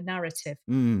get from a narrative.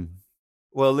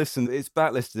 Well, listen, it's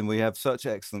backlisted and we have such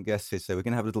excellent guests here, so we're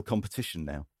going to have a little competition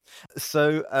now.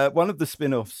 So one of the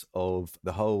spin-offs of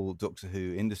the whole Doctor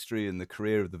Who industry and the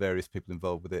career of the various people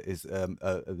involved with it is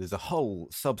there's a whole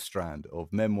substrand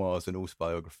of memoirs and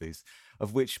autobiographies,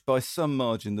 of which by some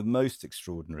margin the most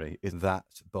extraordinary is that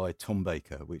by Tom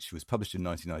Baker, which was published in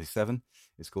 1997.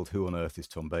 It's called Who on Earth is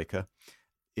Tom Baker?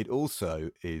 It also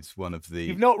is one of the...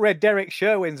 You've not read Derek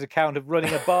Sherwin's account of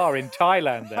running a bar in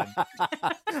Thailand, then?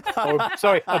 Or,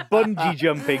 sorry, a bungee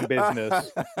jumping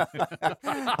business.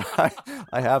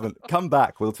 I haven't. Come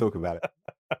back, we'll talk about it.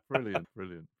 Brilliant.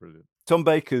 Tom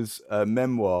Baker's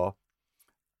memoir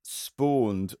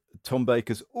spawned Tom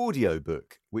Baker's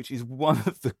audiobook, which is one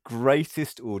of the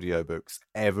greatest audiobooks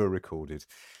ever recorded.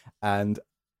 And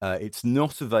it's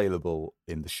not available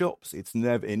in the shops. It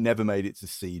never made it to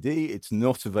CD. It's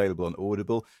not available on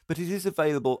Audible, but it is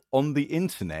available on the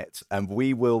internet, and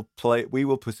we will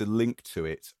put a link to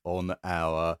it on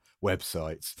our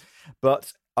websites.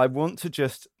 But I want to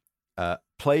just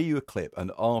play you a clip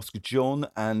and ask John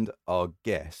and our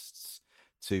guests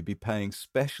to be paying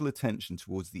special attention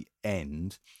towards the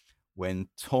end when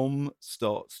Tom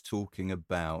starts talking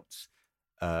about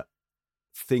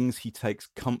things he takes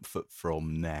comfort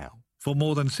from now. For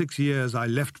more than 6 years, I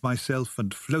left myself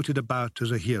and floated about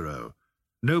as a hero.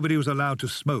 Nobody was allowed to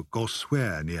smoke or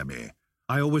swear near me.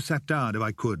 I always sat down if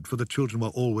I could, for the children were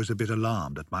always a bit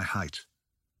alarmed at my height.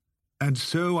 And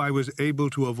so I was able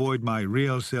to avoid my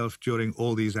real self during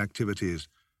all these activities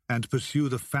and pursue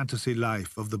the fantasy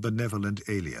life of the benevolent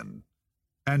alien.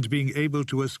 And being able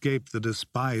to escape the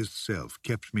despised self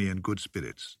kept me in good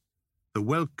spirits. The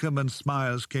welcome and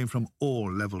smiles came from all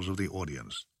levels of the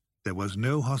audience. There was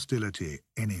no hostility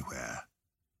anywhere.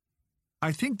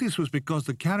 I think this was because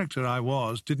the character I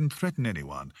was didn't threaten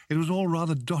anyone. It was all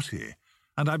rather dotty,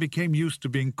 and I became used to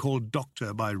being called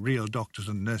doctor by real doctors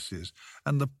and nurses,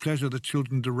 and the pleasure the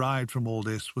children derived from all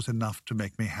this was enough to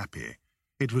make me happy.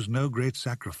 It was no great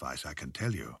sacrifice, I can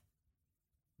tell you.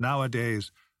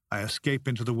 Nowadays, I escape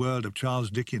into the world of Charles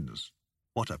Dickens.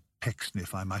 What a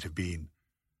pecksniff I might have been.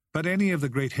 But any of the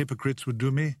great hypocrites would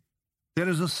do me. There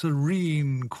is a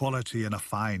serene quality in a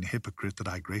fine hypocrite that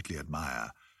I greatly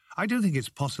admire. I don't think it's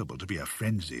possible to be a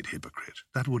frenzied hypocrite.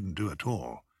 That wouldn't do at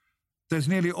all. There's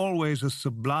nearly always a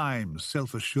sublime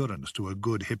self-assurance to a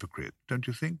good hypocrite, don't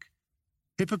you think?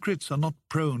 Hypocrites are not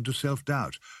prone to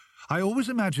self-doubt. I always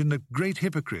imagine that great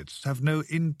hypocrites have no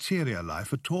interior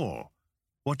life at all.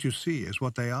 What you see is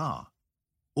what they are.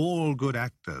 All good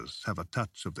actors have a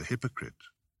touch of the hypocrite.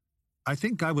 I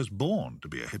think I was born to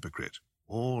be a hypocrite,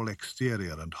 all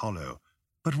exterior and hollow,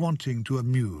 but wanting to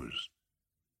amuse.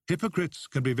 Hypocrites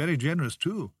can be very generous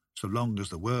too, so long as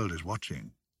the world is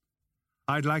watching.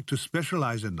 I'd like to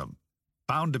specialize in them.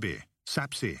 Bounderby,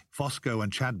 Sapsy, Fosco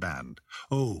and Chadband.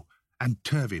 Oh, and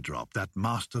Turveydrop, that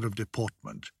master of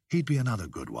deportment. He'd be another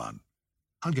good one.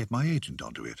 I'll get my agent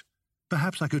onto it.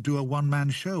 Perhaps I could do a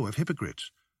one-man show of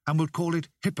hypocrites, and we'll call it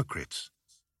Hypocrites,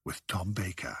 with Tom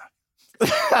Baker.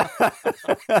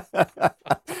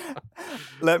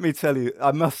 Let me tell you,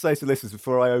 I must say to listeners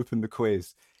before I open the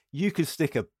quiz, you could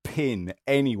stick a pin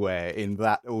anywhere in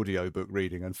that audiobook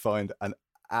reading and find an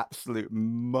absolute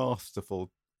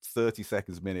masterful 30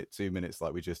 seconds, minute, 2 minutes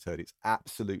like we just heard. It's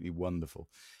absolutely wonderful.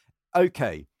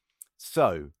 Okay,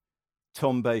 so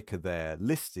Tom Baker there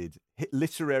listed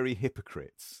literary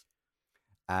hypocrites.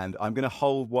 And I'm going to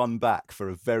hold one back for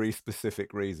a very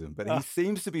specific reason. But he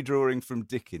seems to be drawing from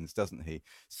Dickens, doesn't he?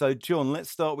 So, John, let's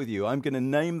start with you. I'm going to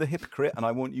name the hypocrite, and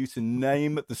I want you to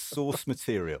name the source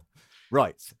material.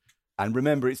 Right. And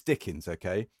remember, it's Dickens,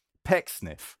 okay?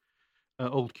 Pecksniff.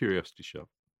 Old Curiosity Shop.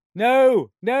 No.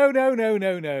 No,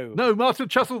 Martin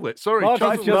Chuzzlewit. Sorry, Martin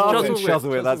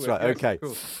Chuzzlewit, that's right. Yes, Okay. of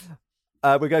course.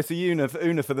 We go to Una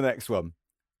for the next one.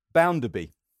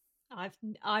 Bounderby.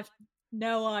 I've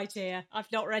no idea.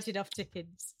 I've not read enough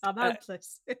Dickens. I'm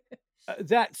hopeless.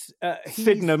 That's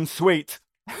Sydenham Sweet.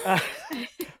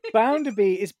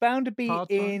 Bounderby. Is Bounderby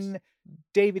Hard in Times?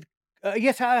 David?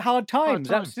 Yes, Hard Times.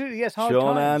 Times. Absolutely, yes, Hard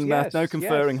Sean Times. and yes, Matt, no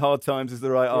conferring. yes. Hard Times is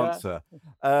the right Yeah.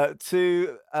 answer.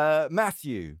 To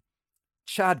Matthew,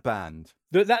 Chad Band.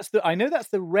 I know that's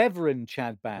the Reverend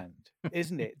Chad Band,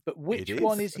 isn't it? But which It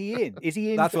one is. is he in? Is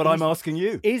he in? That's what I'm asking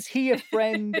you. Is he a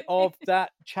friend of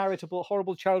that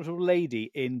horrible charitable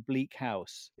lady in Bleak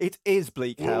House? It is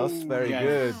Bleak House. Very yes.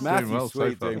 good. Doing Matthew well so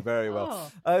Sweet far. doing very well.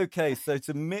 Okay, so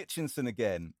to Mitchinson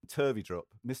again. Turveydrop.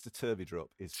 Mr. Turveydrop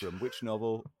is from which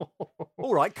novel?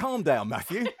 All right, calm down,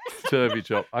 Matthew.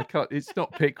 Turveydrop. I can't. It's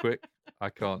not Pickwick. I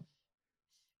can't.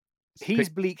 He's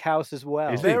Bleak House as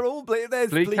well. Is he? They're all There's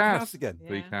Bleak House again. Yeah.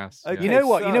 Bleak House. Okay. You know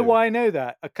what? You know so- why I know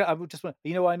that? I just want.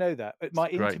 You know why I know that? At my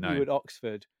It's a great interview name. at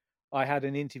Oxford, I had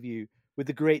an interview with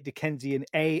the great Dickensian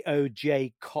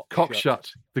A.O.J. Cockshut. Cockshut,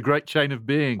 the great chain of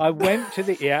being. I went to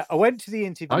the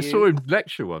interview. I saw him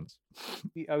lecture once.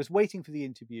 I was waiting for the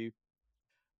interview,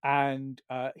 and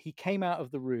he came out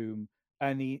of the room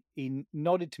and he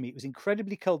nodded to me. It was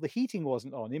incredibly cold. The heating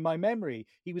wasn't on. In my memory,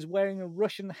 he was wearing a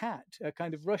Russian hat, a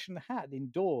kind of Russian hat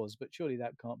indoors, but surely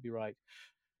that can't be right.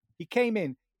 He came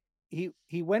in.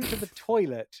 He went to the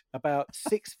toilet about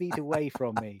 6 feet away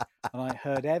from me, and I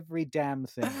heard every damn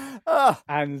thing.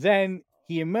 And then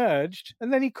he emerged,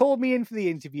 and then he called me in for the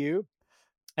interview,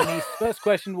 and his first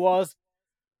question was,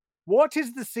 "What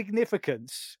is the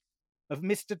significance of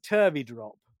Mr.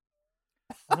 Turveydrop?"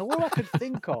 And all I could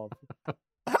think of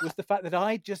was the fact that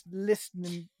I just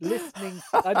listening.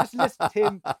 I just listened to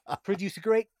him produce a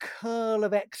great curl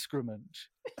of excrement.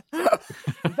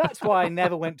 And that's why I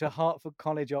never went to Hertford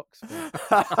College, Oxford.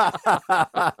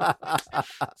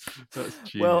 That's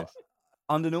genius. Well,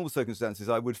 under normal circumstances,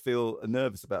 I would feel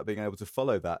nervous about being able to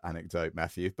follow that anecdote,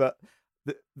 Matthew. But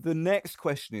the next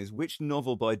question is, which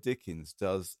novel by Dickens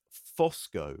does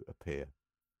Fosco appear?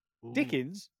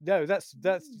 Dickens? No, that's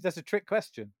a trick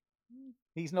question.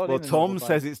 He's not. Well, in a Tom novel by-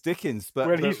 says it's Dickens, but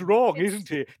Well, he's wrong, isn't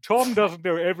he? Tom doesn't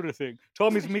know everything.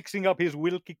 Tom is mixing up his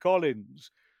Wilkie Collins.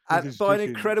 with his by an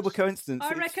Dickens. incredible coincidence,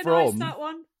 I it's recognise from that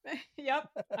one. Yep,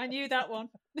 I knew that one.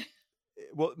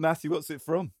 Matthew, what's it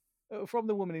from? From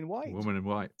The Woman in White. Woman in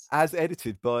White. As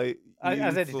edited by As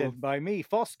youthful- edited by me.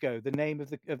 Fosco, the name of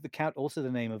the cat, also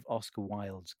the name of Oscar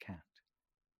Wilde's cat.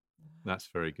 That's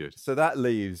very good. So that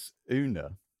leaves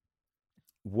Una.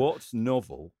 What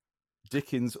novel,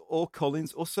 Dickens or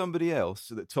Collins or somebody else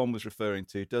that Tom was referring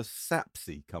to, does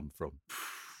Sapsy come from?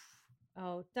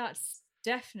 Oh, that's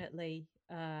definitely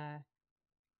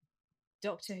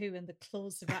Doctor Who and the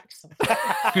Claws of Axel.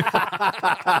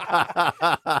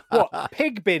 What?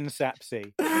 Pig bin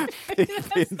Sapsy?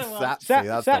 Sapsy, the one. that's the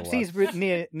one. Sapsy's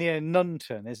near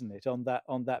Nunton, isn't it? On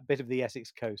that bit of the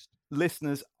Essex coast.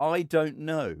 Listeners, I don't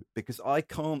know because I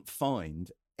can't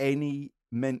find any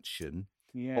mention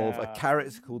of a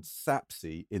character called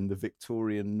Sapsy in the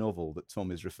Victorian novel that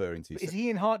Tom is referring to. Is he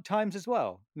in Hard Times as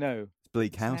well? No. It's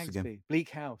Bleak House again. Snagsby. Bleak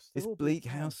House. It's They're all Bleak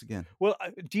House again. Well,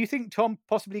 do you think Tom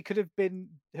possibly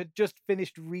had just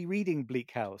finished rereading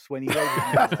Bleak House when he wrote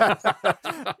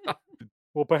it?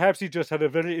 Or perhaps he just had a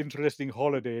very interesting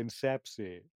holiday in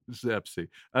Sapsy. Sapsy.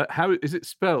 How is it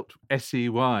spelt?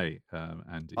 S-E-Y,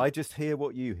 Andy. I just hear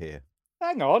what you hear.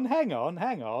 Hang on.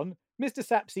 Mr.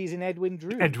 Sapsy's in Edwin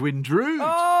Drood. Edwin Drood.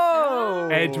 Oh!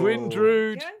 Edwin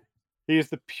Drood. Yeah. He is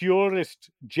the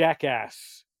purest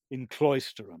jackass in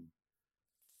Cloisterham.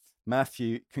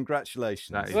 Matthew,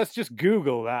 congratulations. That is- Let's just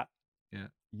Google that.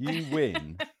 You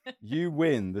win. You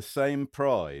win the same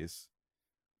prize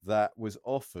that was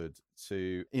offered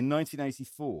in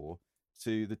 1984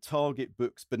 to the Target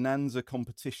Books Bonanza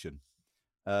competition,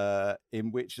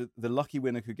 in which the lucky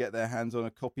winner could get their hands on a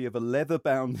copy of a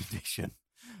leather-bound edition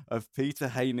of Peter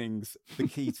Haining's The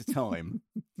Key to Time.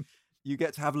 You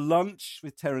get to have lunch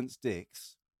with Terrance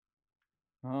Dicks.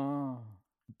 Oh.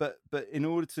 But in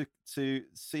order to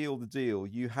seal the deal,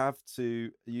 you had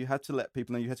to let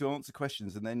people know. You had to answer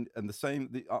questions, and the same.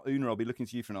 Una, I'll be looking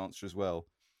to you for an answer as well.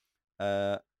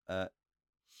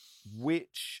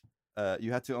 Which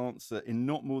you had to answer in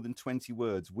not more than 20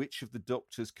 words. Which of the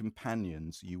Doctor's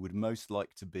companions you would most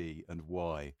like to be, and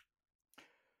why?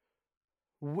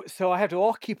 So I have to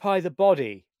occupy the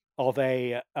body of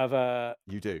a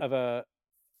You do. of a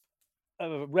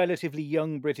relatively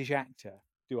young British actor,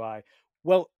 do I?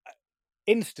 Well,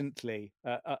 instantly,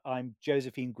 I'm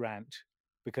Josephine Grant,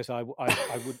 because I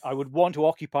would want to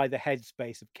occupy the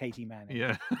headspace of Katie Manning.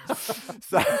 Yeah.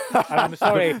 And I'm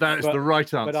sorry. That is the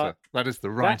right answer. That is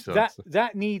the right answer.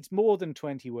 That needs more than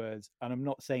 20 words, and I'm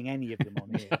not saying any of them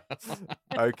on here.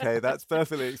 Okay, that's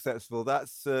perfectly acceptable.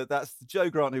 That's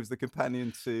Joe Grant, who was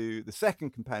the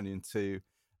second companion to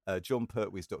John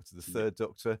Pertwee's Doctor, the third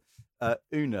Doctor.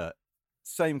 Una,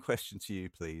 same question to you,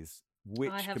 please.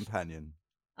 Which companion?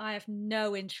 I have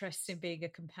no interest in being a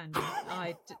companion.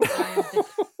 I am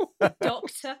the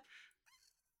Doctor.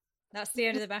 That's the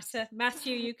end of the matter.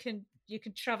 Matthew, you can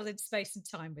travel in space and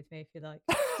time with me if you like.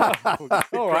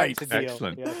 All right, it's a deal.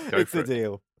 Excellent. Yeah. It's a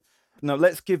deal. Now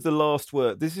let's give the last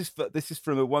word. This is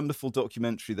from a wonderful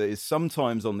documentary that is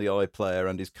sometimes on the iPlayer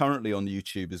and is currently on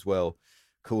YouTube as well,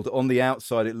 called "On the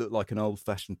Outside It Looked Like an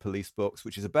Old-Fashioned Police Box,"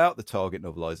 which is about the Target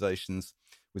novelizations.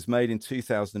 Was made in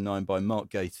 2009 by Mark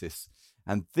Gatiss.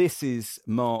 And this is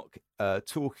Mark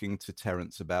talking to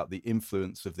Terrance about the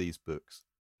influence of these books.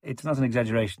 It's not an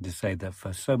exaggeration to say that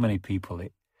for so many people,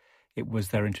 it was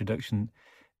their introduction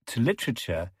to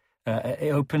literature.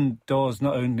 It opened doors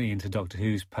not only into Doctor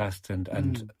Who's past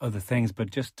and other things, but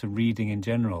just to reading in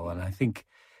general. And I think,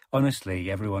 honestly,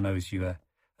 everyone owes you a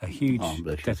huge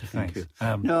debt of thanks.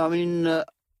 No, I mean,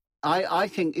 I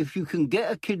think if you can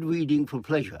get a kid reading for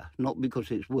pleasure, not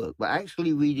because it's work, but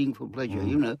actually reading for pleasure,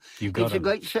 it's a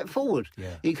great step forward.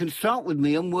 Yeah. He can start with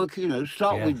me and work,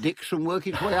 with Dix and work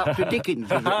his way up to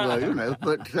Dickens, as it were,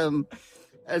 But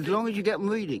as long as you get them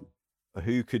reading.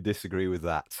 Who could disagree with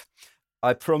that?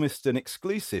 I promised an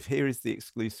exclusive. Here is the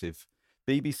exclusive.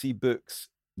 BBC Books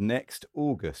next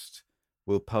August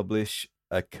will publish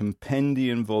a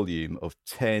compendium volume of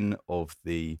 10 of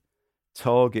the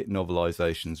Target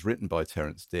novelizations written by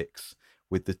Terrance Dicks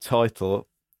with the title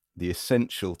The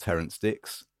Essential Terrance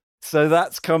Dicks. So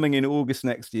that's coming in August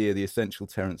next year, The Essential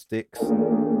Terrance Dicks.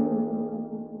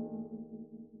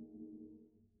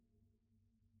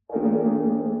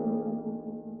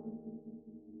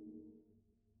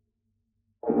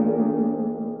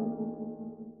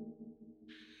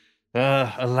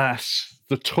 Alas,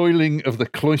 the tolling of the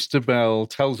cloister bell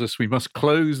tells us we must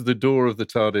close the door of the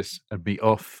TARDIS and be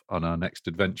off on our next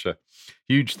adventure.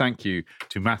 Huge thank you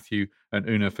to Matthew and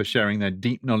Una for sharing their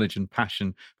deep knowledge and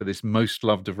passion for this most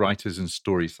loved of writers and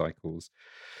story cycles.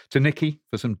 To Nikki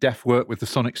for some deft work with the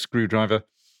sonic screwdriver,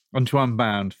 and to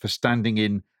Unbound for standing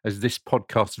in as this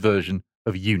podcast version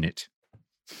of Unit.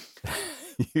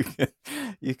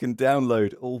 You can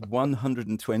download all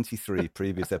 123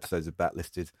 previous episodes of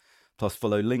Backlisted, plus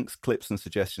follow links, clips and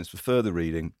suggestions for further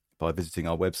reading by visiting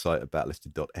our website at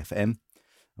backlisted.fm.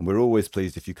 And we're always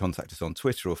pleased if you contact us on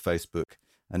Twitter or Facebook,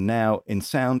 and now in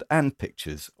sound and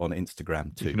pictures on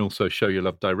Instagram too. You can also show your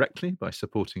love directly by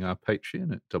supporting our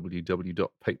Patreon at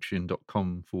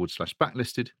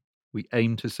www.patreon.com/backlisted. We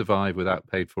aim to survive without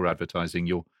paid-for advertising.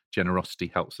 Your generosity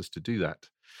helps us to do that.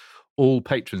 All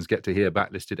patrons get to hear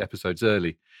Backlisted episodes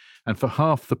early. And for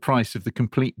half the price of the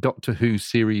complete Doctor Who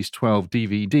Series 12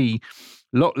 DVD,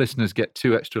 lot listeners get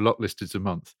 2 extra lot listeds a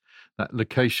month. That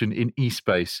location in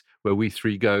eSpace where we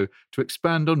three go to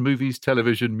expand on movies,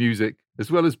 television, music, as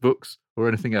well as books or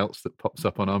anything else that pops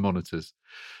up on our monitors.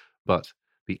 But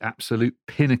the absolute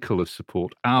pinnacle of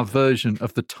support, our version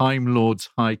of the Time Lord's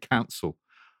High Council,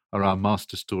 are our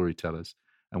master storytellers.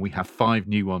 And we have 5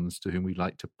 new ones to whom we'd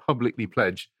like to publicly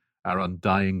pledge our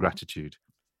undying gratitude.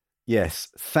 Yes,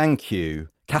 thank you.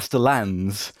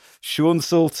 Castellans, Sean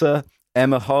Salter,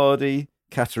 Emma Hardy,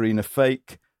 Katarina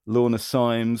Fake, Lorna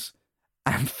Symes,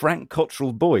 and Frank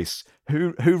Cottrell Boyce,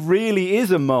 who really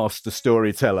is a master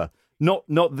storyteller. Not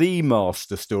the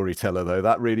master storyteller, though.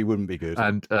 That really wouldn't be good.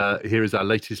 And here is our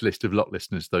latest list of lot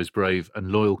listeners, those brave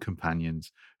and loyal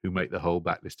companions who make the whole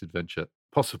Backlist adventure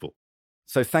possible.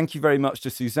 So thank you very much to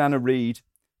Susanna Reid,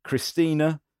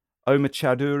 Christina, Omar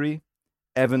Chowdhury,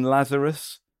 Evan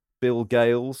Lazarus, Bill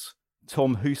Gales,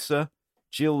 Tom Hooser,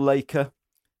 Jill Laker,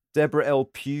 Deborah L.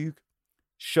 Pugh,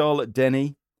 Charlotte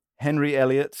Denny, Henry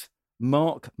Elliott,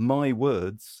 Mark My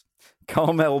Words,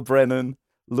 Carmel Brennan,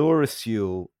 Laura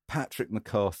Sewell, Patrick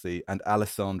McCarthy, and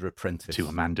Alessandra Prentice. To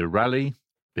Amanda Raleigh,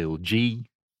 Bill G,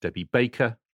 Debbie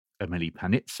Baker, Emily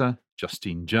Panitza,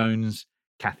 Justine Jones,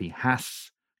 Kathy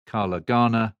Hass, Carla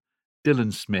Garner,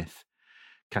 Dylan Smith,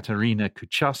 Katarina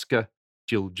Kuchaska,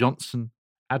 Jill Johnson,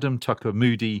 Adam Tucker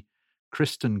Moody,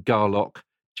 Kristen Garlock,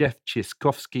 Jeff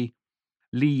Chiskowski,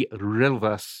 Lee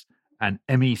Relvas, and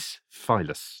Emis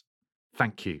Philus.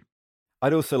 Thank you.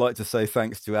 I'd also like to say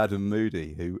thanks to Adam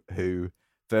Moody, who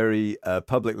very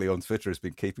publicly on Twitter has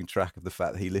been keeping track of the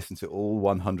fact that he listened to all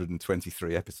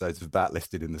 123 episodes of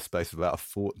Backlisted in the space of about a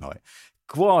fortnight.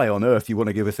 why on earth you want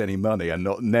to give us any money and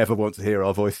never want to hear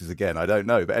our voices again, I don't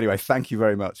know. But anyway, thank you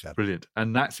very much, Adam. Brilliant.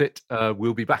 And that's it.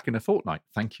 We'll be back in a fortnight.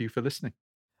 Thank you for listening.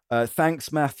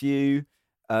 Thanks, Matthew.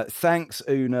 Thanks,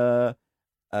 Una.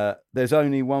 There's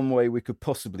only one way we could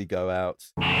possibly go out.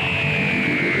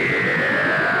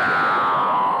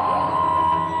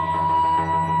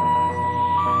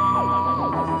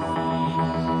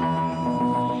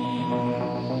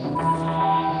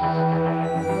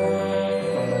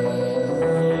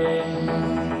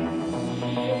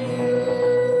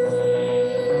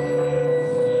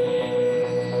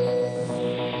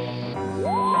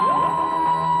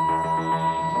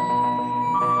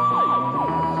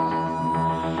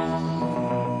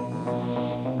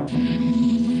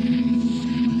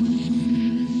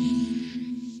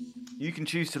 You can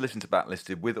choose to listen to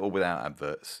Backlisted with or without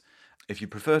adverts. If you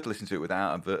prefer to listen to it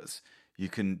without adverts, you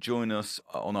can join us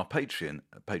on our Patreon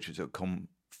at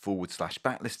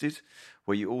patreon.com/backlisted,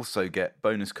 where you also get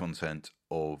bonus content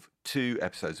of 2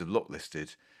 episodes of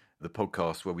Locklisted, the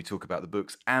podcast where we talk about the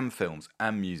books and films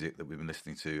and music that we've been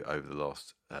listening to over the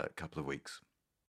last couple of weeks.